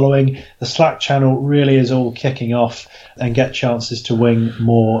support following. The Slack channel really is all kicking off, and get chances to win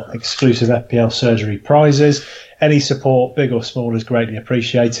more exclusive FPL surgery prizes. Any support, big or small, is greatly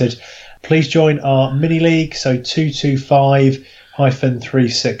appreciated. Please join our mini league, so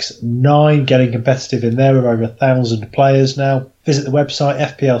 225-369, getting competitive in there with over 1,000 players now. Visit the website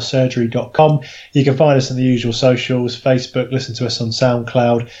fplsurgery.com. You can find us on the usual socials, Facebook, listen to us on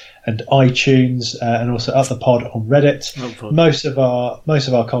SoundCloud, and iTunes, and also Up the Pod on Reddit. Most of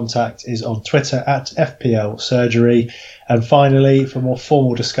our contact is on Twitter at FPL Surgery. And finally, for more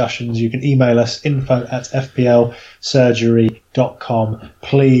formal discussions, you can email us info@fplsurgery.com.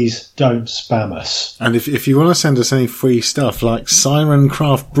 Please don't spam us. And if you want to send us any free stuff like Siren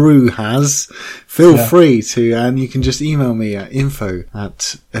Craft Brew has, feel free to, and you can just email me at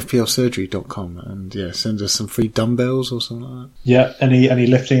info@fplsurgery.com and send us some free dumbbells or something like that. Yeah, any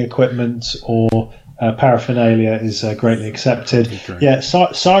lifting equipment or paraphernalia is greatly accepted. Yeah,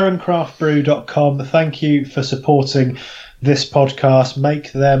 sirencraftbrew.com. Thank you for supporting this podcast.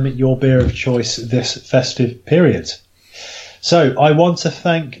 Make them your beer of choice this festive period. So I want to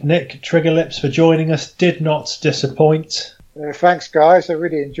thank Nick Triggerlips for joining us. Did not disappoint. Thanks, guys. I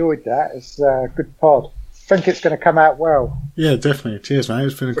really enjoyed that. It's a good pod. I think it's going to come out well. Yeah, definitely. Cheers, mate.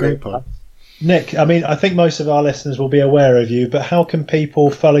 It's been a great pod. Nick, I mean, I think most of our listeners will be aware of you, but how can people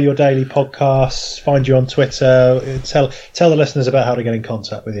follow your daily podcasts, find you on Twitter? Tell the listeners about how to get in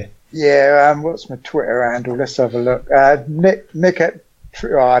contact with you. Yeah, what's my Twitter handle? Let's have a look. Nick at,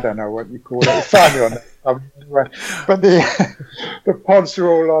 I don't know what you call it. Find me on that. Anyway. But the pods are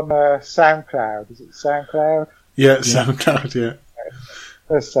all on SoundCloud. Is it SoundCloud? Yeah, SoundCloud, yeah.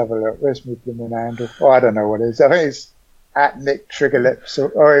 Let's have a look. Where's my blooming handle? Oh, I don't know what it is. I think it's at Nick Triggerlips.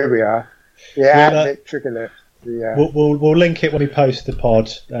 Oh, here we are. Yeah, Nick Triggerlips. Yeah. We'll link it when we post the pod,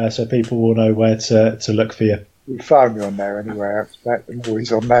 so people will know where to look for you. You find me on there anyway. I expect I'm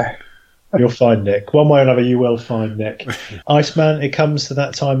always on there. You'll find Nick. One way or another, you will find Nick. Iceman, it comes to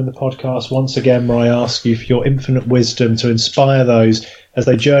that time in the podcast once again where I ask you for your infinite wisdom to inspire those as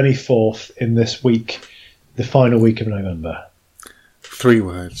they journey forth in this week, the final week of November. 3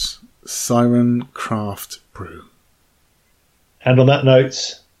 words. Siren Craft Brew. And on that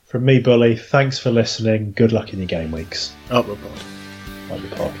note, from me, Bully, thanks for listening. Good luck in your game weeks. Up the pod. Up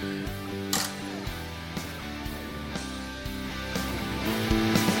the pod.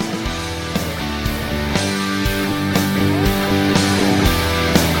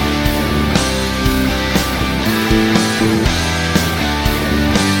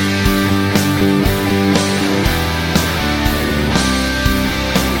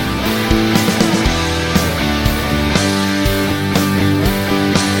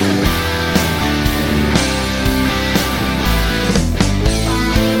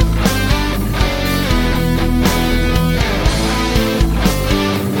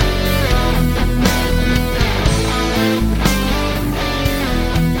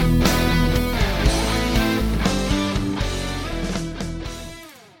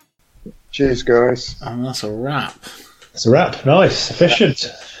 Cheers, guys. And that's a wrap. That's a wrap. Nice.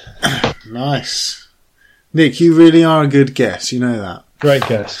 Efficient. Nice. Nick, you really are a good guest. You know that. Great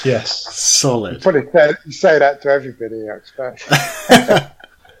guest, yes. Solid. You say that to everybody, I expect.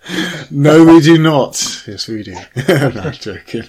 No, we do not. Yes, we do. No, I'm joking.